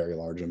a very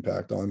large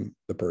impact on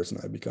the person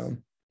I've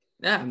become.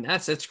 Yeah, and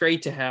that's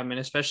great to have, and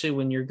especially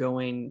when you're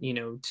going,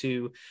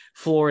 to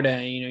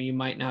Florida, you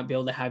might not be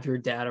able to have your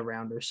dad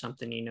around or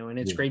something, and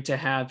it's great to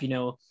have,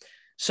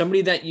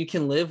 somebody that you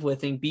can live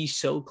with and be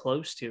so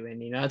close to.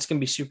 And, it's going to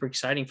be super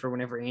exciting for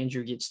whenever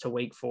Andrew gets to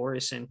Wake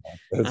Forest. And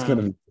it's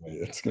going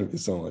to be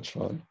so much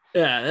fun.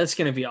 Yeah, that's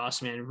going to be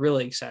awesome, man.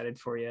 Really excited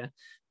for you.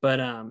 But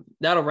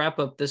that'll wrap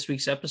up this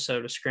week's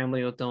episode of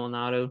Scrambling with Dylan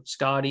Otto.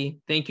 Scotty,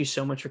 thank you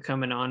so much for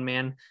coming on,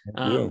 man.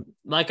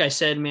 Like I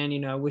said,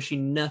 man, I wish you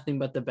nothing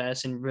but the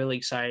best, and really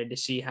excited to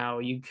see how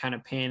you kind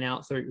of pan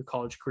out throughout your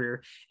college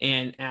career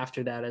and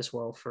after that as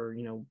well, for,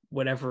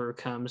 whatever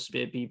comes,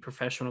 it be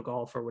professional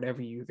golf or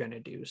whatever you're going to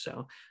do.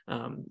 So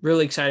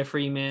really excited for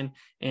you, man.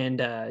 And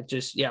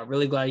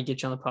really glad to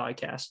get you on the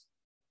podcast.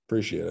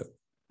 Appreciate it.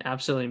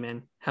 Absolutely,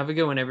 man. Have a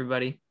good one,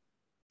 everybody.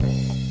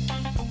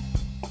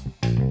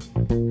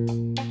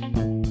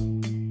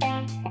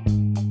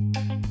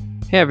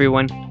 Hey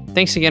everyone,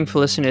 thanks again for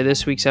listening to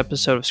this week's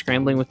episode of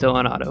Scrambling with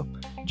Dylan Otto.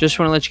 Just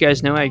want to let you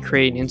guys know I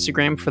create an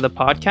Instagram for the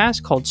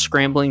podcast called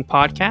Scrambling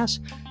Podcast.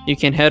 You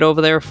can head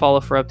over there,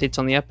 follow for updates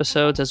on the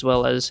episodes, as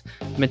well as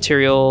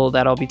material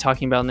that I'll be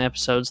talking about in the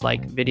episodes,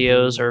 like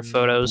videos or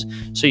photos,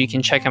 so you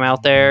can check them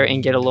out there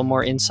and get a little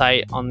more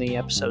insight on the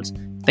episodes.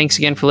 Thanks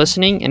again for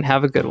listening, and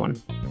have a good one.